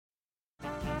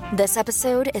This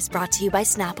episode is brought to you by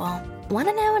Snapple. Want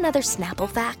to know another Snapple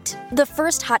fact? The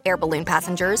first hot air balloon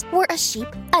passengers were a sheep,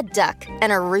 a duck,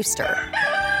 and a rooster.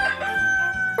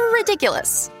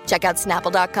 Ridiculous. Check out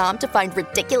Snapple.com to find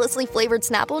ridiculously flavored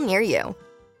Snapple near you.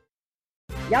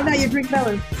 Y'all got your drink,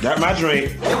 fellas? Got my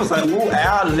drink. It was like, ooh,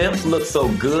 our lips look so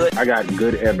good. I got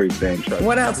good everything, trust me.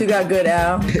 What else you got good,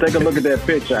 Al? Take a look at that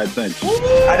picture I sent you.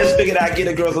 I just figured I'd get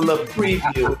the girls a little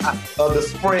preview of the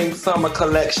spring summer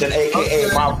collection,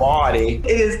 a.k.a. my body.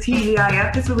 It is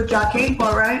TGIF. This is what y'all came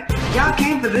for, right? Y'all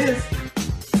came for this.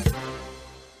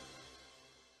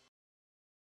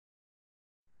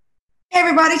 Hey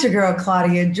everybody, it's your girl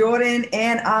Claudia Jordan,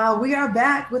 and we are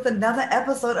back with another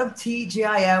episode of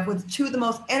TGIF with two of the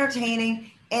most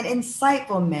entertaining and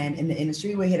insightful men in the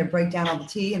industry. We're here to break down all the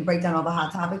tea and break down all the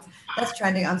hot topics that's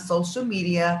trending on social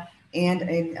media and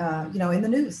in the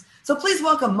news. So please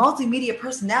welcome multimedia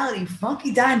personality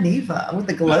Funky Dineva with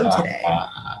the glow today.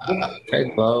 Hey,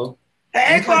 Glow.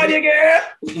 Hey, Claudia, girl.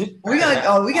 We're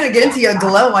gonna get into your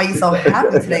glow why you're so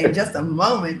happy today in just a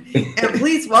moment. And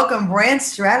please welcome brand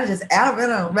strategist Al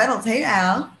Reynolds. Hey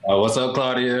Al. What's up,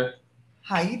 Claudia?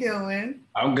 How you doing?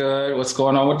 I'm good. What's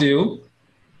going on with you?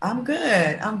 I'm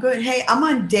good. Hey, I'm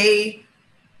on day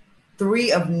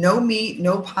 3 of no meat,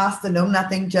 no pasta, no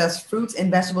nothing, just fruits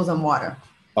and vegetables and water.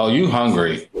 Oh, you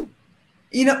hungry?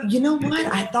 You know what?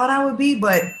 I thought I would be,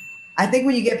 but I think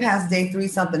when you get past day 3,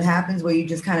 something happens where you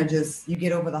just kind of you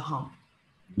get over the hump.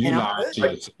 You're not.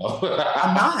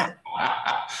 I'm not.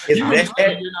 You're not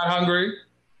hungry?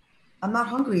 I'm not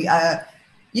hungry.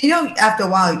 After a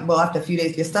while, well, after a few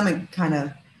days, your stomach kind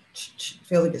of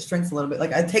feels like it shrinks a little bit.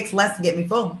 Like it takes less to get me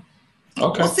full.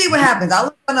 Okay. We'll see what happens. I'll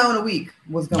let you know in a week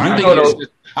what's going on.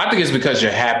 I think it's because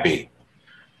you're happy.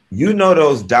 You know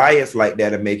those diets like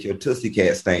that make your Tootsie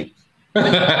Cat stink.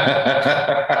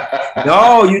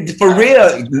 No, you for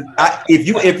real.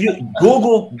 If you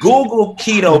Google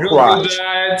keto crotch,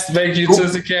 diets make you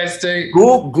Tootsie Cat stink.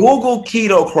 Google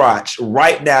keto crotch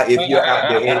right now if you're out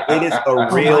there. It is a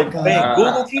real thing.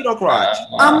 Google keto crotch.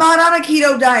 I'm not on a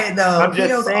keto diet though. I'm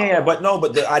just saying,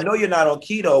 I know you're not on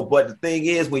keto. But the thing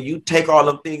is, when you take all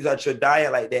them things out your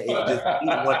diet like that, and just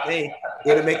eat one thing,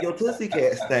 it'll make your Tootsie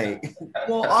Cat stink.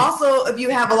 Well, also if you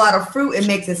have a lot of fruit, it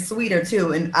makes it sweeter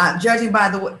too. And judging by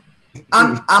the way,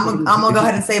 I'm gonna go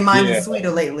ahead and say mine is sweeter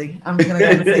lately. I'm just gonna go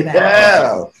ahead and say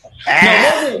that.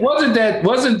 No, wasn't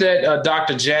that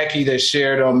Dr. Jackie that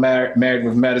shared on Married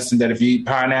with Medicine that if you eat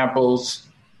pineapples,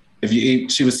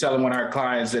 she was telling one of her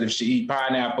clients that if she eat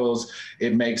pineapples,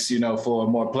 it makes for a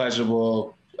more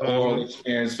pleasurable oral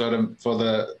experience for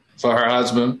her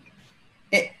husband.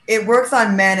 It works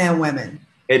on men and women.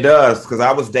 It does, because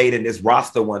I was dating this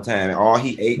roster one time, and all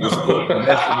he ate was food. and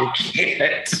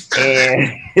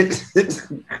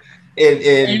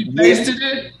you tasted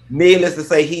it? Needless to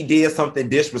say, he did something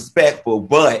disrespectful,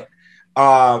 but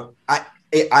I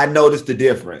noticed the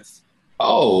difference.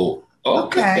 Oh,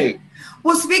 okay.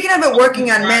 Well, speaking of it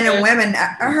working on men and women,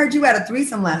 I heard you had a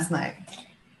threesome last night.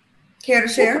 Care to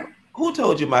share? Who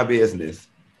told you my business?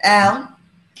 Al.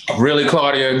 Really,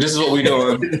 Claudia? This is what we're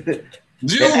doing.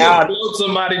 You build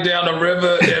somebody down the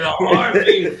river in a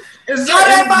heartbeat. How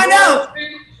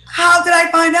did I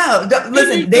find out?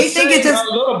 Listen, they think it's just a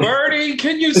little birdie.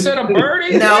 Can you set a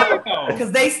birdie? No,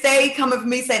 because they stay coming for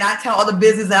me saying I tell all the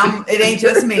business. It ain't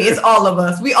just me. It's all of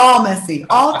us. We all messy.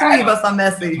 All 3 of us are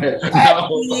messy.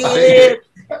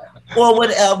 Well,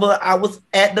 whatever. I was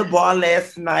at the bar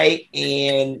last night,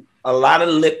 and a lot of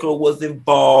liquor was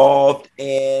involved,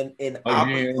 and an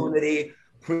opportunity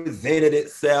presented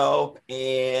itself,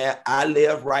 and I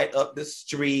live right up the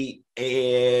street,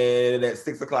 and at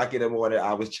 6:00 in the morning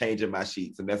I was changing my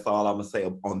sheets, and that's all I'm gonna say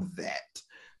on that.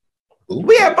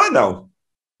 We had fun though.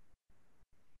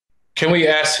 Can we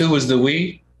ask who was the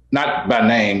we? Not by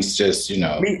names, just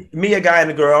me, a guy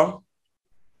and a girl.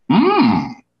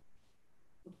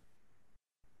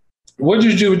 What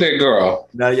did you do with that girl?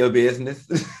 None of your business.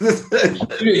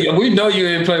 We know you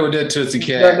didn't play with that Tootsie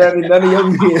Cat. None of your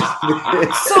business.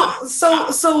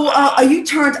 So are you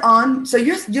turned on? So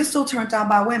you're still turned on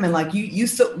by women? Like you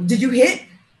still did you hit?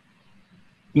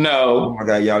 No. Oh my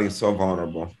God, y'all are so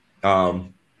vulnerable. Oh,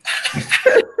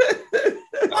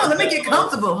 let me get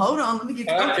comfortable. Hold on, let me get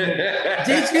comfortable.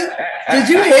 Did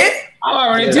you hit? I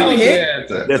already told you that.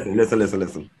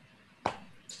 Listen.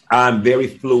 I'm very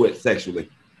fluid sexually.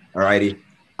 All righty.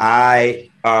 I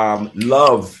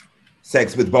love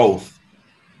sex with both,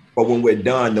 but when we're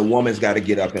done, the woman's got to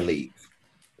get up and leave.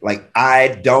 Like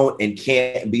I don't and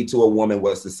can't be to a woman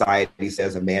what society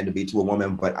says a man to be to a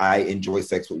woman, but I enjoy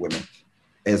sex with women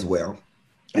as well.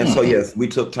 And so, yes, we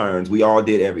took turns. We all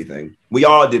did everything.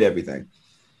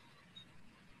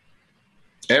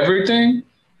 Everything?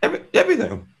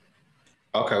 Everything.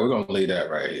 Okay, we're gonna leave that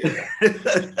right here.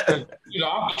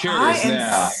 I'm curious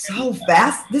now. So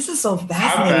fast. This is so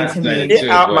fascinating to me. Get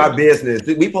out my business.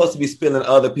 We supposed to be spilling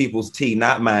other people's tea,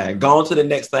 not mine. Go on to the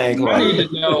next thing. I need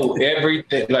to know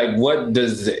everything. Like, what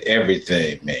does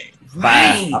everything mean?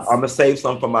 Right. I'm gonna save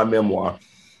some for my memoir.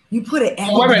 You put it. Wait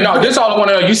a minute, no. This is all I want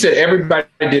to know. You said everybody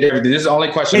did everything. This is the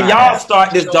only question. Can y'all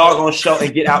start this doggone show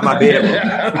and get out my bedroom? Get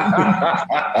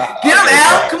him,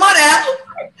 Al. Come on, Al.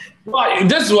 Well,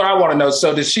 this is what I want to know.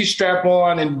 So, did she strap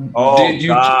on and did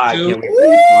you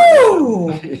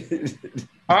do?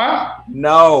 Huh?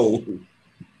 No.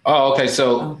 Oh, okay.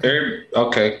 So,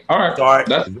 okay. All right. Start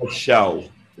the show.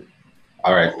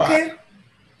 All right. Fine. Okay.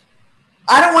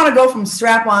 I don't want to go from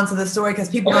strap-on to the story because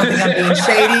people don't think I'm being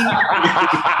shady.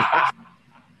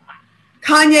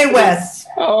 Kanye West.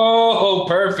 Oh,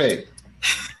 perfect.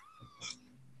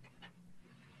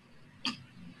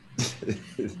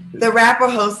 The rapper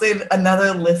hosted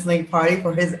another listening party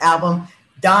for his album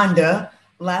Donda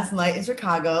last night in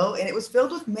Chicago, and it was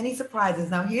filled with many surprises.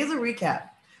 Now, here's a recap.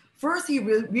 First, he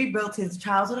rebuilt his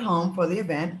childhood home for the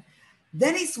event.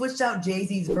 Then he switched out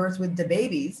Jay-Z's verse with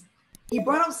DaBaby's. He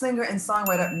brought up singer and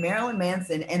songwriter Marilyn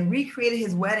Manson and recreated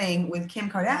his wedding with Kim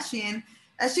Kardashian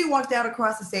as she walked out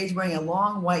across the stage wearing a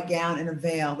long white gown and a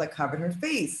veil that covered her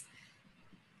face.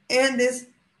 And this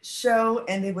show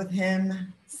ended with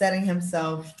him setting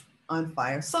himself on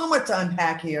fire. So much to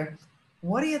unpack here.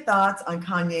 What are your thoughts on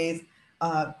Kanye's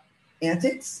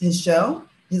antics, his show,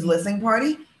 his listening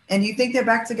party? And you think they're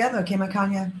back together, Kim and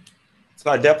Kanye? So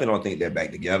I definitely don't think they're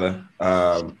back together.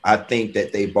 I think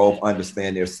that they both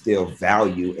understand there's still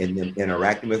value in them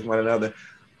interacting with one another.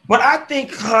 But I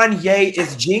think Kanye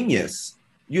is genius.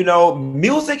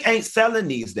 Music ain't selling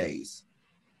these days.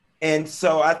 And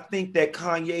so I think that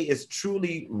Kanye is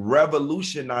truly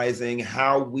revolutionizing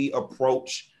how we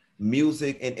approach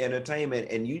music and entertainment.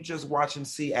 And you just watch and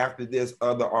see after this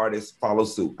other artists follow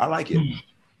suit. I like it.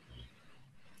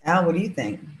 Al, what do you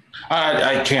think?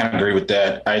 I can't agree with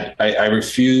that. I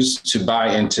refuse to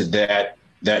buy into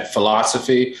that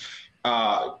philosophy.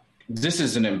 This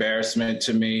is an embarrassment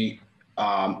to me.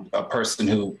 A person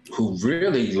who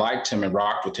really liked him and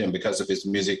rocked with him because of his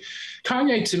music.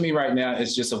 Kanye, to me right now,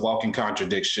 is just a walking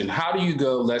contradiction. How do you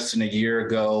go less than a year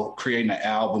ago creating an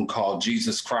album called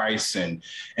Jesus Christ and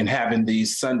having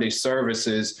these Sunday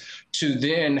services to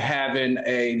then having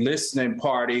a listening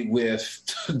party with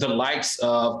the likes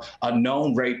of a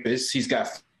known rapist? He's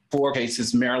got 4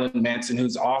 cases, Marilyn Manson,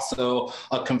 who's also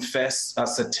a confessed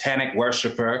satanic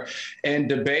worshiper,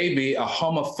 and DaBaby, a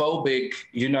homophobic,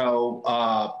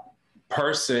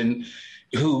 person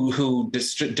who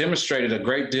demonstrated a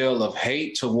great deal of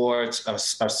hate towards a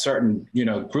certain,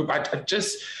 group.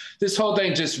 This whole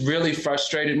thing just really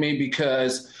frustrated me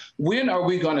because when are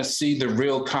we going to see the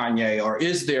real Kanye, or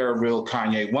is there a real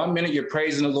Kanye? 1 minute you're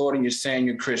praising the Lord and you're saying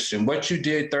you're Christian. What you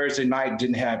did Thursday night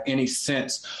didn't have any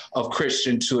sense of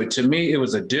Christian to it. To me, it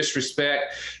was a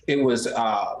disrespect. It was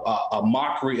a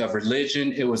mockery of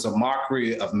religion. It was a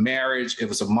mockery of marriage. It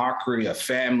was a mockery of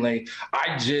family.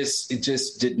 It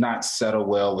just did not settle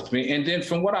well with me. And then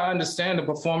from what I understand, the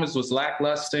performance was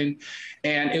lackluster,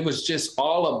 and it was just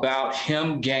all about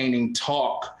him gaining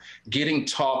talk, getting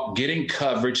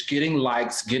coverage, getting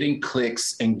likes, getting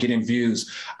clicks, and getting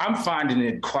views. I'm finding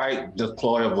it quite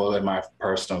deplorable in my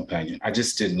personal opinion. I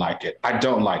just didn't like it. I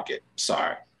don't like it.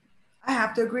 Sorry. I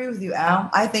have to agree with you, Al.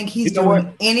 I think he's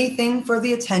doing anything for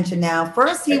the attention now.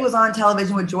 First, he was on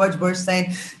television with George Bush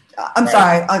saying, on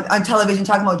television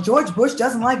talking about George Bush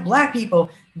doesn't like black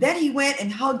people. Then he went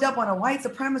and hugged up on a white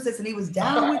supremacist and he was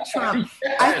down with Trump.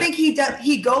 Yes. I think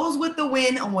he goes with the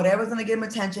win on whatever's going to get him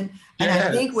attention. And yes.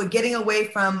 I think we're getting away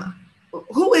from,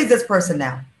 who is this person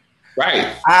now?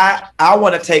 Right. I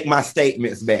want to take my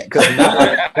statements back because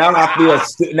now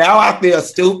I feel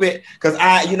stupid because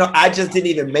I just didn't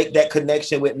even make that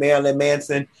connection with Marilyn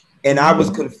Manson, and I was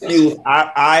confused.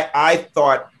 I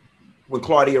thought when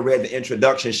Claudia read the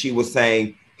introduction, she was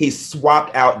saying he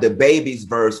swapped out DaBaby's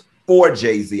verse for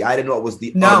Jay-Z. I didn't know it was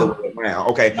the other way around.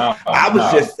 Okay, I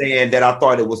was just saying that I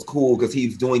thought it was cool because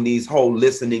he's doing these whole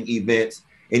listening events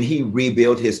and he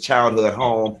rebuilt his childhood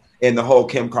home and the whole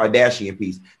Kim Kardashian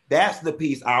piece. That's the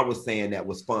piece I was saying that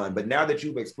was fun. But now that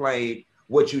you've explained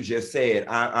what you just said,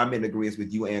 I'm in agreement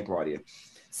with you and Claudia.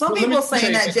 Some people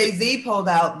saying that Jay-Z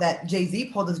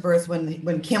pulled his verse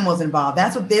when Kim was involved.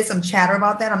 There's some chatter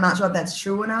about that. I'm not sure if that's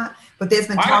true or not, but there's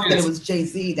been talk that it was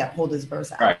Jay-Z that pulled his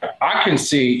verse out. Right. I can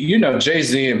see,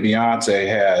 Jay-Z and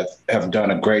Beyonce have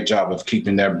done a great job of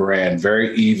keeping their brand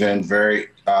very even, very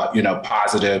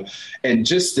positive, and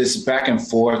just this back and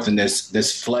forth and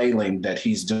this flailing that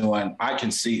he's doing. I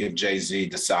can see if Jay-Z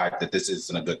decide that this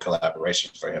isn't a good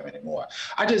collaboration for him anymore.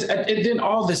 And then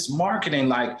all this marketing,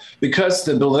 like, because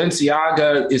the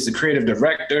Balenciaga is the creative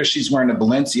director, she's wearing a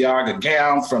Balenciaga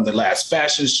gown from the last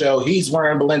fashion show. He's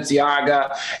wearing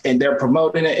Balenciaga, and they're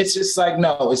promoting it. It's just like,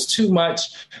 no, it's too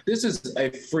much. This is a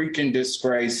freaking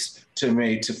disgrace to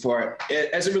me,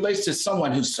 as it relates to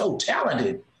someone who's so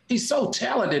talented. He's so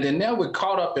talented, and now we're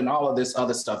caught up in all of this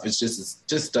other stuff. It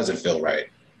just doesn't feel right.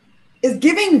 It's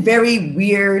giving very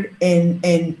weird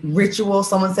and ritual.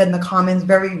 Someone said in the comments,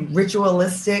 very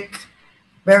ritualistic,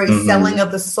 very selling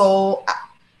of the soul.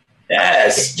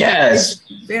 Yes.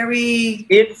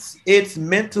 It's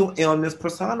mental illness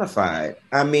personified.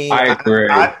 I mean, I agree.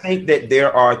 I think that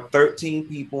there are 13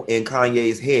 people in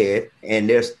Kanye's head, and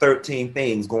there's 13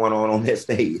 things going on that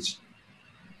stage.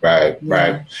 Right.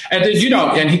 And then,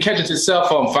 and he catches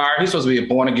himself on fire. He's supposed to be a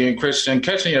born-again Christian.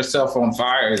 Catching yourself on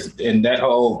fire is in that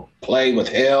whole play with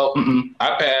hell.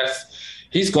 I pass.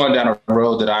 He's going down a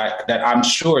road that I'm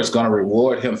sure is going to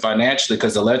reward him financially,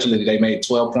 because allegedly they made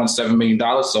 $12.7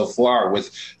 million so far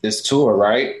with this tour,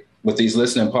 right? With these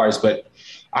listening parties. But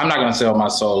I'm not going to sell my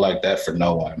soul like that for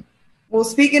no one. Well,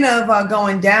 speaking of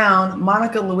going down,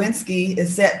 Monica Lewinsky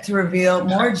is set to reveal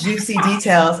more juicy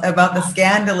details about the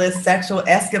scandalous sexual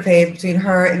escapade between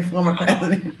her and former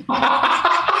president.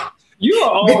 You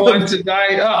are on one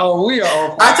tonight. We are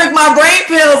on. I took my brain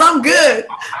pills. I'm good.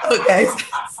 Okay.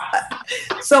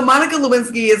 So Monica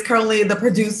Lewinsky is currently the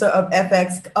producer of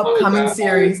FX's upcoming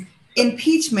series,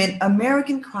 Impeachment: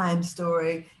 American Crime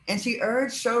Story, and she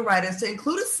urged show writers to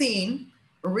include a scene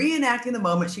reenacting the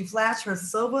moment she flashed her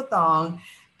silver thong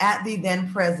at the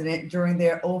then president during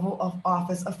their Oval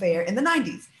Office affair in the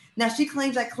 90s. Now, she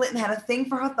claims that Clinton had a thing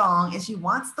for her thong, and she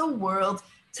wants the world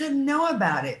to know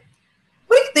about it.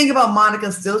 What do you think about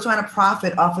Monica still trying to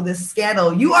profit off of this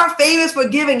scandal? You are famous for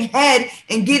giving head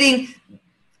and getting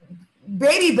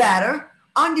baby batter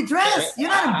on your dress. You're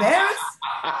not embarrassed?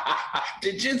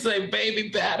 Did you say baby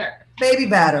batter? Baby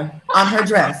batter on her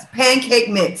dress. Pancake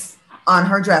mix on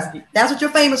her dress. That's what you're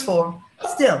famous for.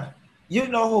 Still. You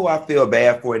know who I feel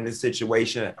bad for in this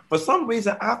situation? For some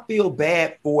reason, I feel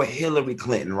bad for Hillary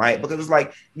Clinton, right? Because it's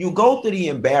like you go through the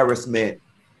embarrassment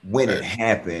when it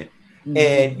happened.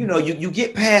 And, you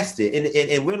get past it.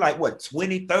 And we're like,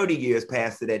 20, 30 years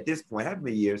past it at this point. How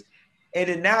many years? And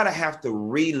then now to have to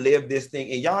relive this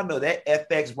thing. And y'all know that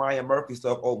FX Ryan Murphy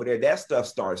stuff over there, that stuff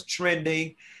starts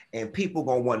trending. And people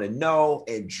going to want to know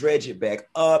and dredge it back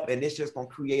up. And it's just going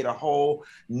to create a whole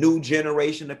new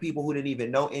generation of people who didn't even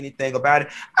know anything about it.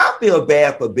 I feel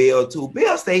bad for Bill, too.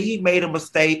 Bill say he made a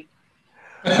mistake.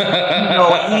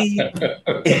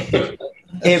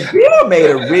 And Bill made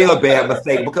a real bad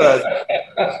mistake, because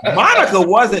Monica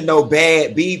wasn't no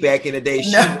bad B back in the day.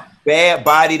 She was bad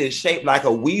bodied and shaped like a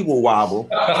weeble wobble.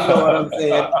 You know what I'm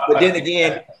saying? But then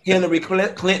again, Hillary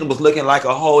Clinton was looking like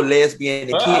a whole lesbian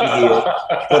and kitten heel.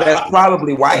 So that's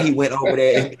probably why he went over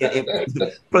there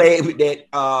and played with that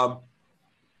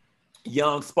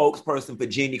young spokesperson for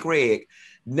Jenny Craig.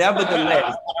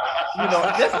 Nevertheless,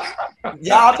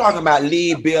 y'all talking about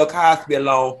leave Bill Cosby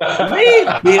alone. Leave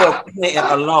Bill Clinton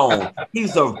alone.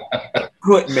 He's a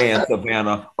good man,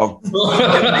 Savannah.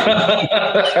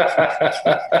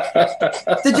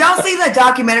 Did y'all see that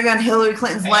documentary on Hillary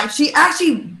Clinton's life? She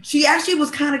actually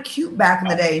was kind of cute back in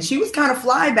the day. She was kind of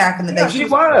fly back in the day. Yeah, she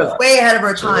was way ahead of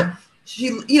her time. She,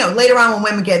 later on when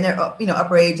women get in their,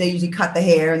 upper age, they usually cut the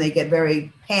hair and they get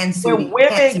very pantsuity.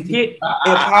 When women get in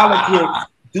politics,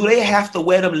 do they have to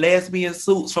wear them lesbian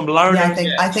suits from Learning?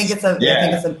 Yeah, I think it's a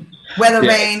weather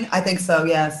vane. I think so.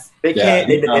 Yes. They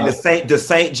can't. And the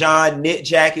St. John knit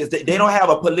jackets. They don't have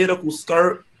a political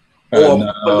skirt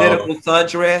or political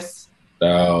sundress.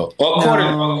 No.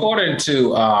 Well, according to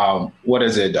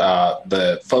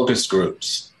the focus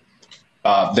groups,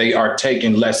 they are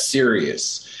taken less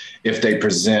serious if they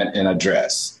present in a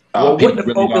dress. What the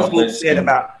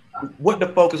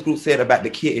focus group said about the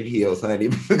kitten heels, honey.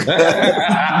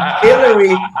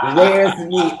 Hillary wears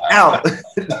me out.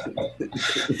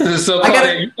 So,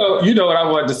 you know what I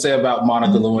wanted to say about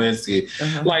Monica Lewinsky.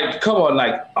 Like, come on,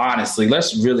 like, honestly,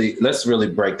 let's really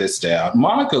break this down.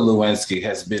 Monica Lewinsky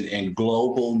has been in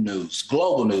global news,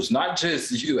 not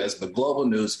just U.S., but global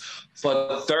news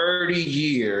for 30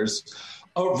 years.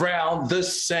 Around the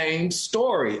same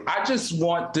story. I just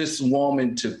want this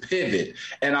woman to pivot.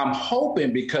 And I'm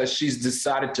hoping, because she's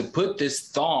decided to put this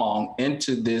thong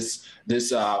into this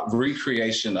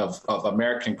recreation of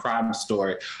American Crime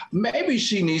Story, maybe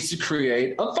she needs to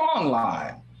create a thong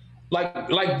line.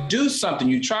 Like do something.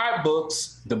 You tried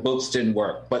books, the books didn't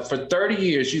work. But for 30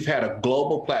 years, you've had a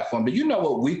global platform. Do you know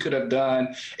what we could have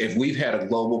done if we've had a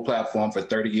global platform for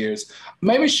 30 years?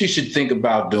 Maybe she should think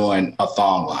about doing a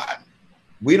thong line.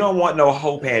 We don't want no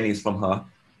hoe panties from her.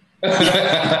 You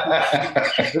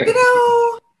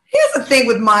know, here's the thing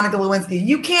with Monica Lewinsky.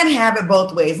 You can't have it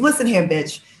both ways. Listen here,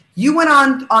 bitch. You went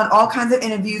on all kinds of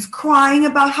interviews crying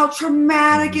about how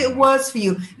traumatic it was for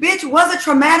you. Bitch, was it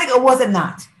traumatic or was it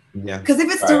not? Yeah. Because if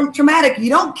it's traumatic, you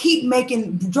don't keep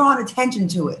drawing attention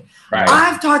to it. Right.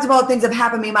 I've talked about things that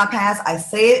happened to me in my past. I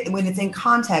say it when it's in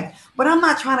context, but I'm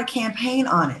not trying to campaign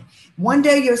on it. One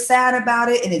day you're sad about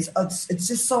it, and it's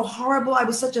just so horrible. I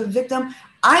was such a victim.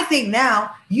 I think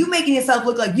now you making yourself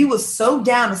look like you was so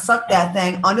down to suck that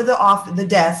thing under the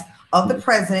desk of the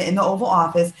president in the Oval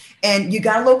Office, and you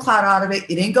got a little clout out of it.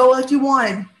 It didn't go like you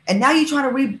wanted, and now you're trying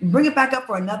to bring it back up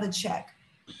for another check.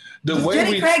 Does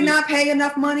Jenny Craig not pay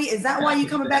enough money? Is that why you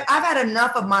coming back? I've had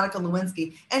enough of Monica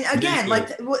Lewinsky. And again,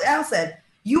 like what Al said,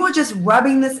 you are just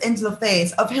rubbing this into the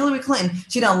face of Hillary Clinton.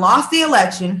 She done lost the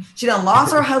election. She done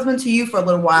lost her husband to you for a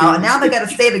little while. And now they got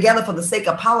to stay together for the sake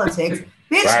of politics.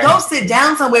 Bitch, go sit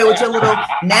down somewhere with your little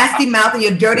nasty mouth and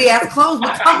your dirty ass clothes.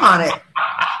 But come on it.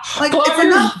 Like, it's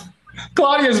enough.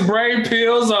 Claudia's brain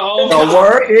pills are all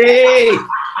working.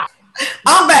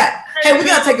 I'm back. Hey, we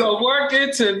got to take a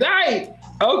working tonight.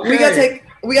 Okay.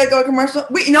 We gotta go to commercial.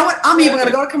 You know what? I'm even gonna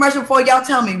go to commercial before y'all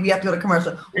tell me we have to go to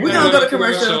commercial. We're gonna go to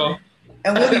commercial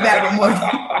and we'll be back with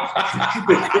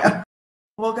more.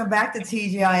 Welcome back to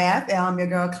TGIF. I'm your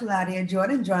girl Claudia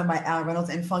Jordan, joined by Al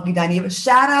Reynolds and Funky Dineva.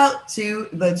 Shout out to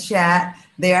the chat.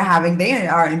 They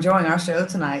are enjoying our show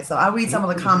tonight. So I'll read some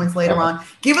of the comments later on.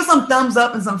 Give us some thumbs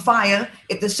up and some fire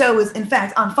if the show is in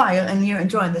fact on fire and you're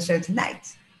enjoying the show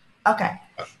tonight. Okay.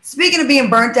 Speaking of being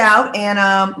burnt out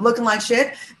and looking like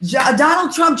shit,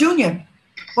 Donald Trump Jr.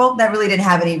 Well, that really didn't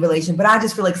have any relation, but I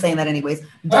just feel like saying that anyways.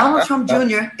 Donald Trump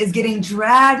Jr. is getting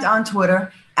dragged on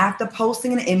Twitter after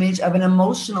posting an image of an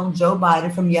emotional Joe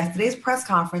Biden from yesterday's press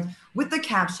conference with the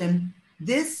caption,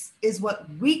 "This is what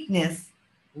weakness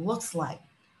looks like."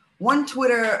 One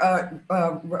Twitter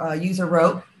user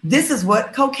wrote, "This is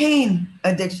what cocaine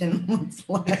addiction looks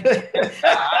like."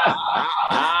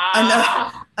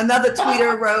 Another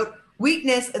tweeter wrote,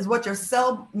 "Weakness is what your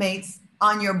cellmates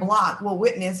on your block will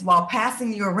witness while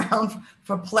passing you around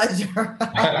for pleasure."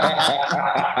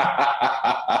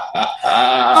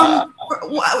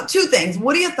 Two things.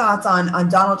 What are your thoughts on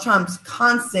Donald Trump's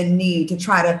constant need to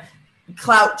try to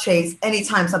clout chase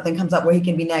anytime something comes up where he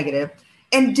can be negative?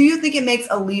 And do you think it makes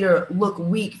a leader look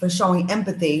weak for showing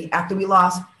empathy after we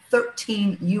lost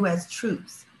 13 U.S.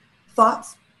 troops?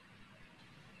 Thoughts?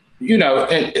 You know,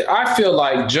 I feel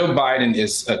like Joe Biden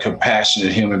is a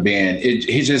compassionate human being.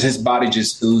 His body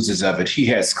just oozes of it. He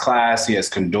has class, he has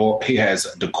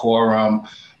decorum,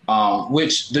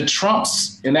 which the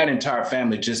Trumps and that entire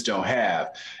family just don't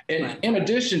have. And in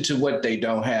addition to what they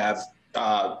don't have,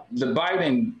 Joe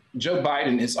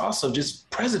Biden is also just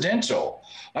presidential.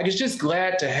 Like, I'm just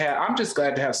glad to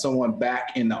have someone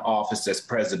back in the office that's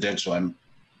presidential,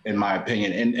 in my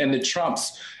opinion. And the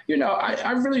Trumps, you know,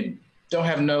 I really don't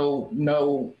have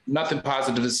nothing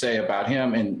positive to say about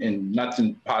him and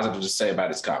nothing positive to say about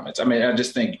his comments. I mean, I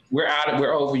just think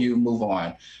we're over you, move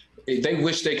on. They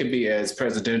wish they could be as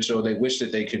presidential. They wish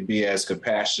that they could be as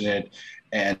compassionate.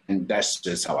 And that's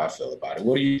just how I feel about it.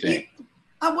 What do you think?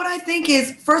 What I think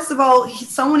is, first of all,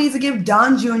 someone needs to give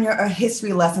Don Jr. a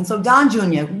history lesson. So Don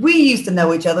Jr., we used to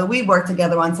know each other. We worked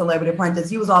together on Celebrity Apprentice.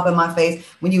 He was all in my face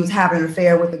when you was having an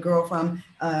affair with the girl from,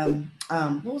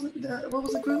 what was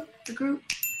the group? The group?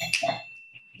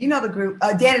 You know the group,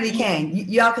 Danity Kane.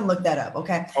 Y'all can look that up,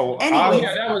 okay?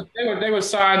 They were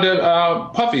signed to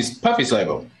Puffy's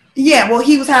label. Yeah, well,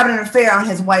 he was having an affair on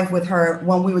his wife with her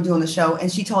when we were doing the show,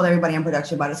 and she told everybody in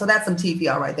production about it. So that's some tea for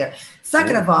y'all right there.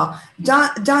 Second of all,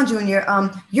 Don Jr.,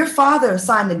 your father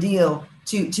signed the deal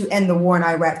to end the war in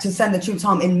Iraq, to send the troops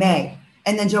home in May,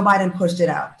 and then Joe Biden pushed it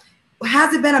out.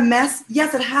 Has it been a mess?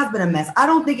 Yes, it has been a mess. I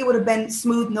don't think it would have been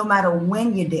smooth no matter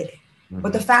when you did it. Mm-hmm.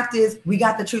 But the fact is, we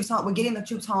got the troops home. We're getting the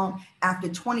troops home after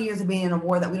 20 years of being in a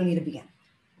war that we don't need to be in,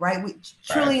 right?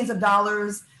 Trillions of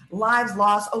dollars, lives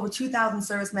lost, over 2,000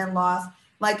 servicemen lost.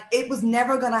 Like, it was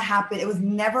never going to happen. It was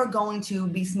never going to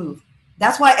be smooth.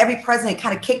 That's why every president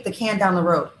kind of kicked the can down the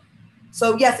road.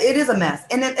 So, yes, it is a mess.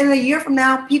 And in a year from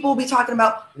now, people will be talking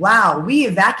about, wow, we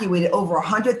evacuated over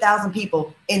 100,000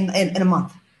 people in a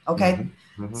month. Okay.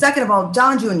 Mm-hmm. Mm-hmm. Second of all,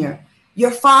 Don Jr.,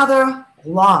 your father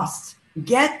lost.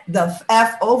 Get the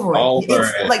F over it.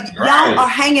 It's like, y'all are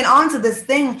hanging on to this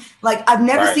thing. Like, I've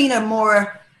never seen a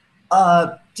more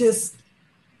just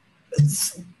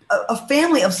a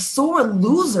family of sore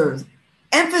losers.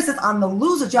 Emphasis on the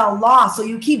losers. Y'all lost, so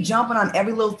you keep jumping on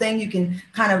every little thing you can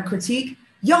kind of critique.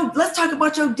 Yo, let's talk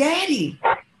about your daddy.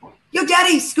 Your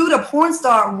daddy screwed a porn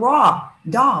star raw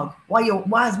dog while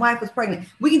his wife was pregnant.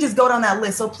 We can just go down that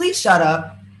list. So please shut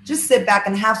up. Just sit back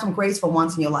and have some grace for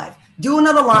once in your life. Do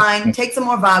another line, take some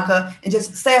more vodka, and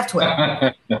just stay off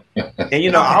Twitter.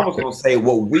 And I was gonna say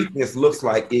what weakness looks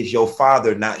like is your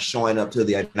father not showing up to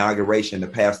the inauguration to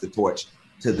pass the torch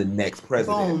to the next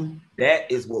president. Boom.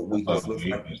 That is what weakness looks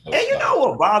like. And you know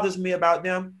what bothers me about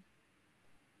them?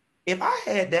 If I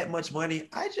had that much money,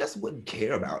 I just wouldn't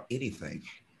care about anything.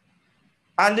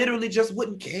 I literally just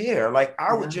wouldn't care. Like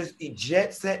I would just be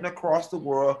jet setting across the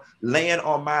world, laying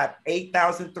on my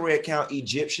 8,000 thread count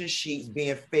Egyptian sheets,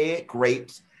 being fed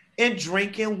grapes and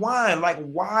drinking wine. Like,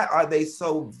 why are they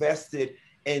so vested?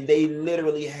 And they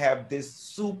literally have this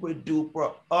super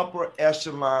duper upper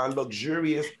echelon,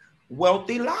 luxurious,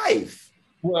 wealthy life.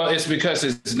 Well, it's because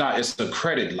it's a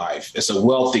credit life. It's a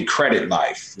wealthy credit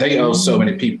life. They owe so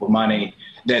many people money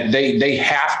that they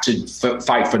have to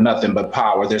fight for nothing but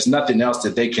power. There's nothing else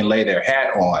that they can lay their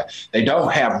hat on. They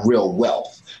don't have real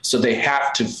wealth. So they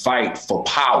have to fight for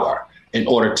power in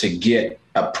order to get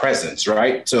a presence,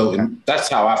 right? So that's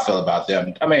how I feel about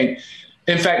them. I mean,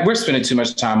 in fact, we're spending too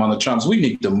much time on the Trumps. We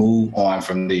need to move on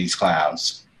from these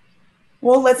clowns.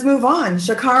 Well, let's move on.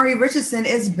 Sha'Carri Richardson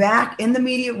is back in the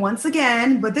media once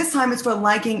again, but this time it's for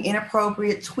liking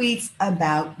inappropriate tweets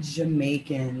about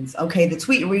Jamaicans. Okay, the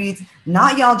tweet reads,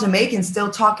 "Not y'all Jamaicans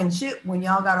still talking shit when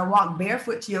y'all gotta walk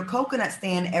barefoot to your coconut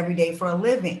stand every day for a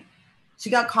living." She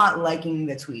got caught liking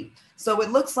the tweet. So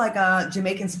it looks like a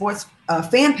Jamaican sports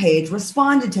fan page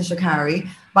responded to Sha'Carri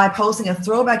by posting a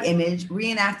throwback image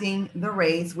reenacting the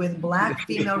race with Black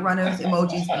female runners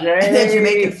emojis and then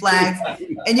Jamaican flags.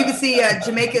 And you can see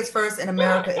Jamaica's first and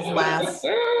America is last.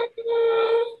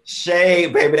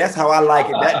 Shade, baby. That's how I like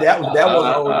it. That was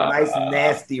an old nice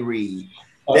nasty read.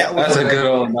 That's a good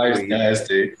old nice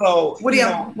nasty. So what do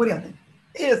y'all think?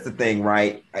 Here's the thing,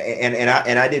 right? And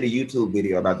I did a YouTube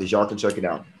video about this. Y'all can check it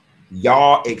out.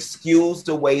 Y'all excuse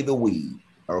the way the weed.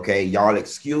 Okay, y'all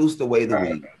excuse the way the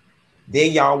weed.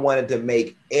 Then y'all wanted to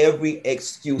make every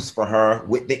excuse for her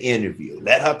with the interview.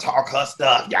 Let her talk her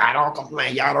stuff. Y'all don't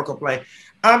complain. Y'all don't complain.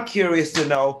 I'm curious to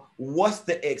know what's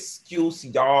the excuse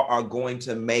y'all are going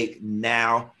to make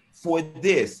now for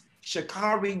this.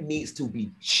 Sha'Carri needs to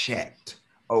be checked.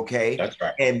 Okay, that's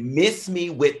right. And miss me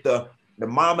with the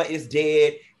mama is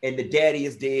dead and the daddy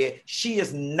is dead. She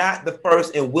is not the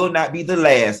first and will not be the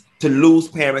last to lose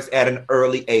parents at an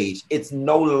early age. It's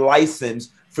no license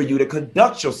for you to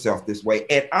conduct yourself this way.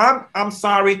 And I'm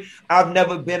sorry, I've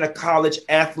never been a college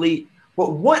athlete,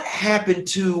 but what happened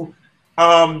to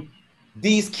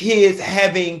these kids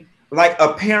having like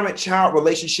a parent-child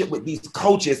relationship with these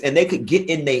coaches and they could get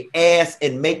in their ass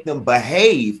and make them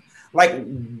behave? Like,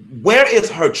 where is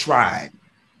her tribe?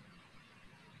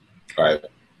 Right.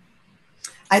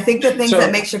 I think the things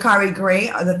that make Sha'Carri great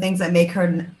are the things that make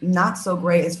her not so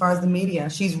great as far as the media.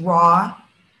 She's raw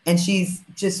and she's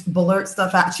just blurt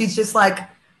stuff out. She's just like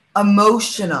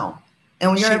emotional.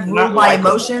 And when you're ruled by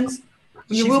emotions,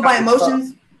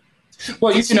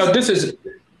 well, this is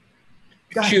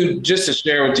cute, just to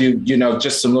share with you,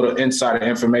 just some little insider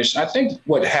information. I think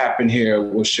what happened here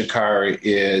with Sha'Carri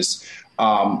is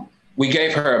we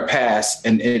gave her a pass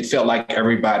and it felt like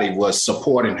everybody was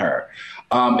supporting her.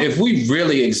 If we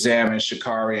really examine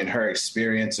Sha'Carri and her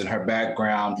experience and her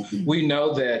background, we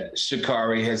know that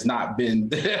Sha'Carri has not been,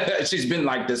 she's been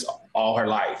like this all her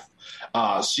life.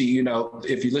 She,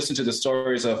 if you listen to the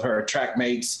stories of her track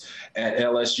mates at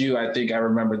LSU, I think I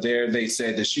remember they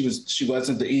said that she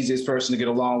wasn't the easiest person to get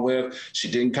along with. She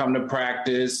didn't come to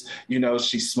practice,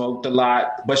 she smoked a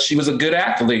lot, but she was a good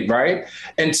athlete, right?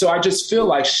 And so I just feel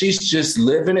like she's just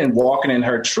living and walking in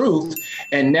her truth.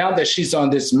 And now that she's on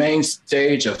this main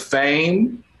stage of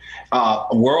fame,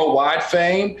 worldwide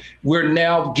fame, we're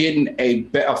now getting a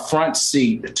front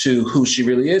seat to who she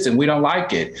really is, and we don't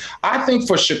like it. I think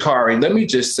for Sha'Carri, let me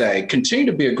just say, continue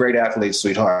to be a great athlete,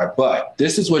 sweetheart, but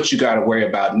this is what you got to worry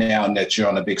about now that you're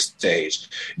on the big stage.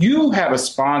 You have a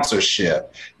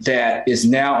sponsorship that is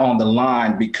now on the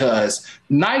line because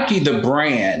Nike, the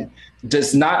brand,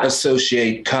 does not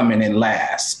associate coming in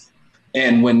last.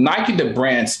 And when Nike, the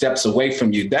brand, steps away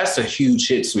from you, that's a huge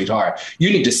hit, sweetheart. You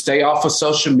need to stay off of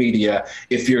social media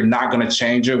if you're not going to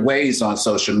change your ways on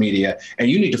social media. And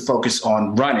you need to focus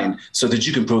on running so that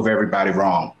you can prove everybody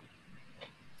wrong.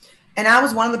 And I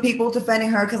was one of the people defending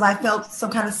her because I felt some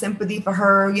kind of sympathy for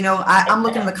her. I'm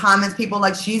looking at the comments, people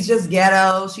like, she's just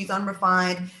ghetto, she's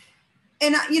unrefined.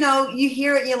 And you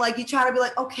hear it, you try to be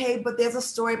like, okay, but there's a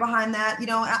story behind that,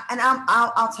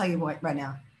 I'll tell you what, right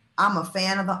now, I'm a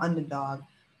fan of the underdog,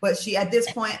 but she, at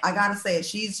this point, I gotta say it,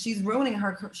 she's ruining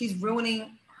her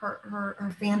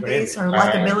fan base, her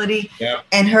likability,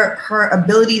 and her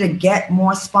ability to get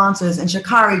more sponsors. And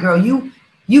Sha'Carri, girl,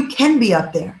 you can be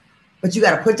up there, but you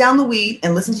got to put down the weed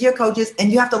and listen to your coaches,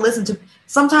 and you have to listen to.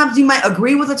 Sometimes you might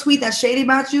agree with a tweet that's shady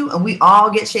about you, and we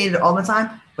all get shaded all the time.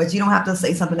 But you don't have to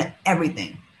say something to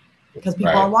everything because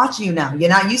people are watching you now. You're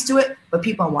not used to it, but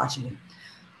people are watching you.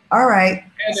 All right.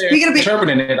 And speaking of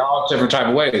interpreting it all different type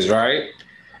of ways, right?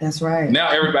 That's right.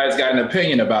 Now everybody's got an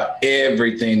opinion about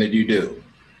everything that you do.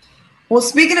 Well,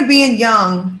 speaking of being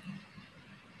young,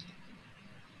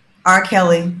 R.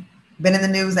 Kelly, been in the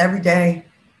news every day.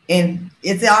 And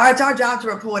it's our job to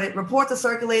report it. Reports are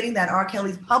circulating that R.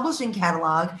 Kelly's publishing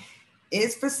catalog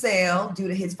is for sale due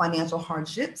to his financial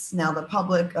hardships. Now, the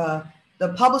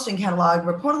publishing catalog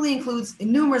reportedly includes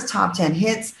numerous top 10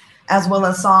 hits, as well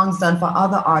as songs done for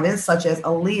other artists such as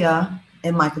Aaliyah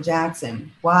and Michael Jackson.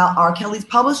 While R. Kelly's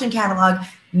publishing catalog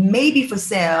may be for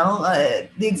sale,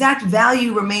 the exact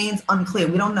value remains unclear.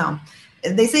 We don't know.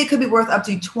 They say it could be worth up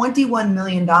to $21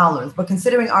 million, but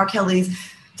considering R. Kelly's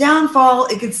downfall,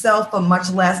 it could sell for much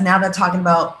less. Now they're talking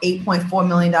about $8.4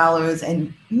 million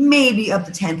and maybe up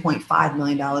to $10.5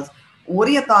 million. What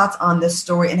are your thoughts on this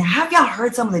story? And have y'all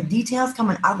heard some of the details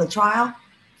coming out of the trial?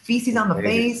 Feces on the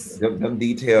face. Them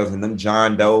details and them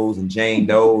John Does and Jane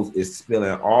Does is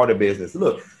spilling all the business.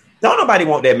 Look, don't nobody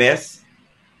want that mess.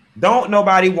 Don't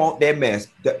nobody want that mess.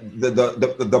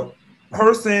 The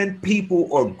person, people,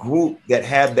 or group that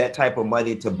have that type of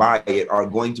money to buy it are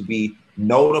going to be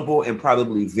notable and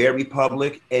probably very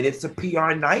public, and it's a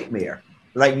PR nightmare.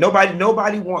 Like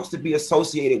nobody wants to be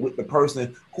associated with the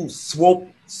person who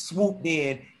swooped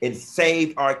in and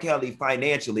saved R. Kelly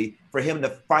financially for him to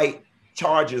fight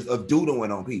charges of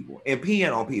doodling on people and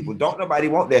peeing on people. Don't nobody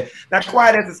want that. Now,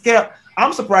 quiet as it's kept,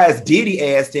 I'm surprised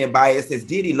Diddy asked him by it, since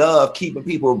Diddy love keeping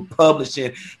people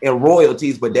publishing and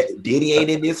royalties, but that Diddy ain't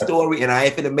in this story, and I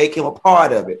ain't finna make him a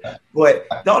part of it. But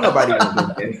don't nobody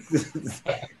want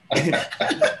that.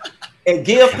 And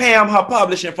give Pam her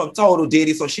publishing from Total,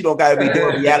 Diddy, so she don't gotta be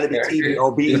doing reality TV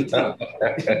on BET.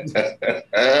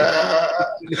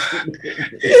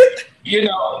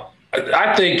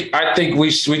 I think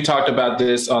we talked about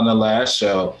this on the last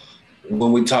show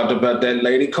when we talked about that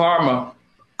lady Karma.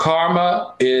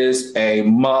 Karma is a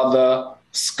mother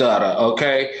scudder,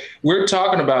 okay? We're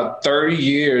talking about 30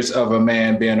 years of a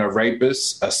man being a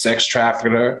rapist, a sex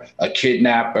trafficker, a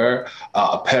kidnapper,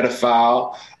 a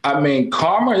pedophile. I mean,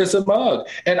 Karma is a mug.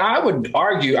 And I would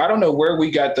argue, I don't know where we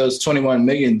got those 21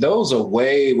 million. Those are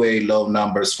way, way low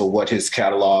numbers for what his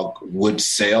catalog would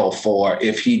sell for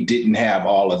if he didn't have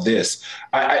all of this.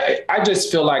 I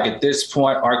just feel like at this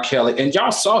point, R. Kelly, and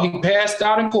y'all saw he passed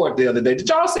out in court the other day. Did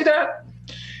y'all see that?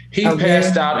 He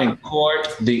passed out in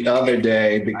court the other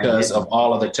day because of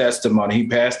all of the testimony. He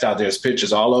passed out. There's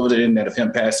pictures all over the internet of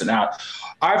him passing out.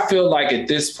 I feel like at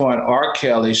this point, R.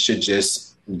 Kelly should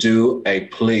just do a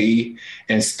plea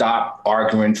and stop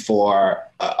arguing for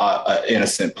an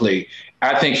innocent plea.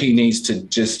 I think he needs to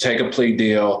just take a plea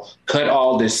deal, cut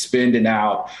all this spending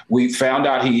out. We found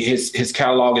out his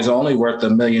catalog is only worth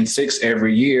 $1.6 million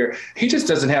every year. He just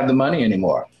doesn't have the money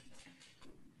anymore.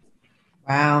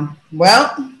 Wow.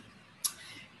 Well,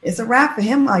 it's a wrap for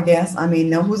him, I guess. I mean,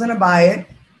 know who's going to buy it.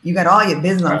 You got all your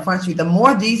business on Front Street. The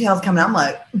more details coming, I'm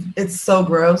like, it's so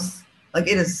gross. Like,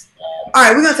 it is. All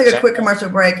right, we're going to take a quick commercial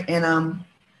break, and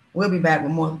we'll be back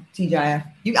with more TGIF.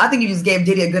 I think you just gave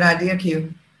Diddy a good idea,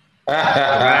 Q.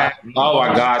 Oh,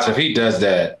 my gosh, if he does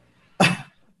that.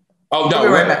 Oh, no. We'll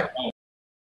be right back.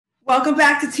 Welcome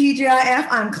back to TGIF.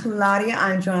 I'm Claudia.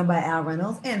 I'm joined by Al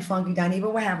Reynolds and Funky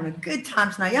Dineva. We're having a good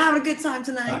time tonight. Y'all having a good time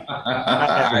tonight?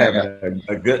 I'm having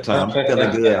a good time. I'm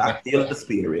feeling good. I feel the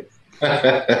spirit.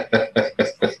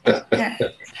 Okay.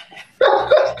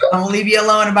 I'm going to leave you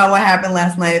alone about what happened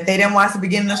last night. If they didn't watch the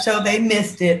beginning of the show, they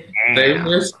missed it. They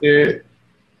missed it.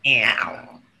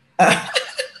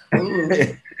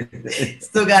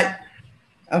 Still got...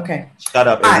 Okay. Shut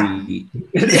up, Eddie.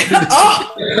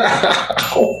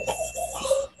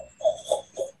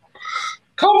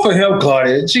 Come for him,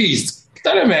 Claudia. Jeez,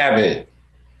 let him have it.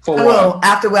 Well,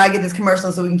 after I get this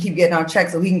commercial so we can keep getting our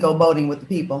checks so we can go voting with the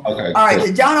people. Okay. All right. Cool.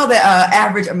 Did y'all know that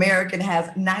average American has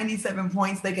 97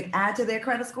 points they could add to their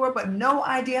credit score, but no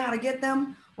idea how to get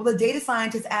them? Well, the data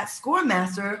scientists at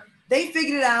ScoreMaster, they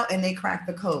figured it out and they cracked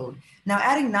the code. Now,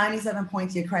 adding 97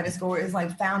 points to your credit score is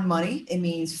like found money. It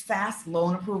means fast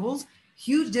loan approvals,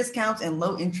 huge discounts and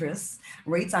low interest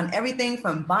rates on everything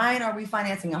from buying or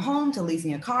refinancing a home to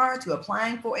leasing a car to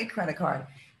applying for a credit card.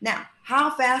 Now, how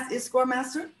fast is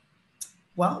ScoreMaster?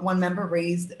 Well, one member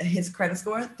raised his credit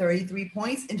score 33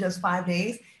 points in just 5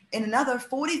 days and another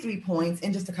 43 points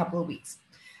in just a couple of weeks.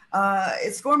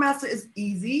 ScoreMaster is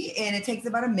easy and it takes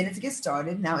about a minute to get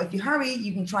started. Now, if you hurry,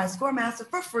 you can try ScoreMaster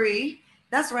for free.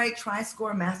 That's right, try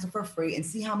ScoreMaster for free and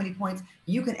see how many points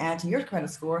you can add to your credit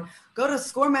score. Go to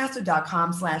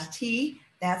scoremaster.com/T.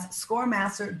 That's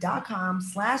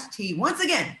scoremaster.com/T. Once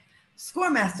again,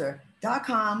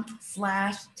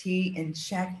 scoremaster.com/T and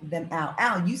check them out.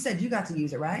 Al, you said you got to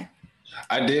use it, right?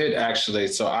 I did actually.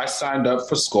 So I signed up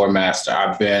for ScoreMaster.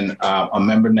 I've been a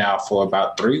member now for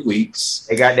about 3 weeks.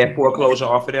 They got that foreclosure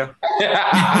offer there?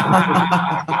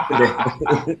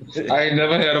 I ain't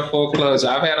never had a foreclosure.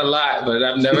 I've had a lot, but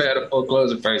I've never had a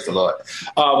foreclosure, praise the Lord.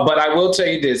 But I will tell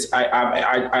you this.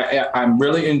 I'm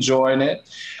really enjoying it.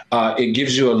 It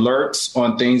gives you alerts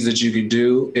on things that you can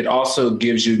do. It also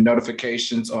gives you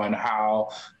notifications on how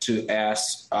to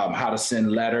ask, how to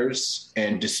send letters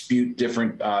and dispute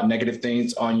different negative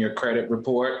things on your credit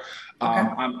report.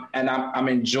 I'm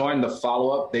enjoying the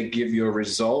follow-up. They give you a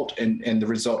result, and the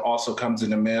result also comes in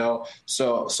the mail.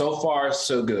 So far,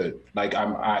 so good. Like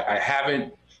I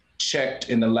haven't checked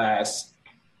in the last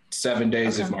 7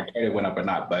 days if my credit went up or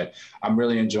not, but I'm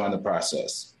really enjoying the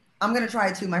process. I'm going to try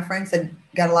it too. My friend said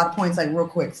got a lot of points like real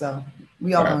quick. So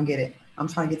we all going to get it. I'm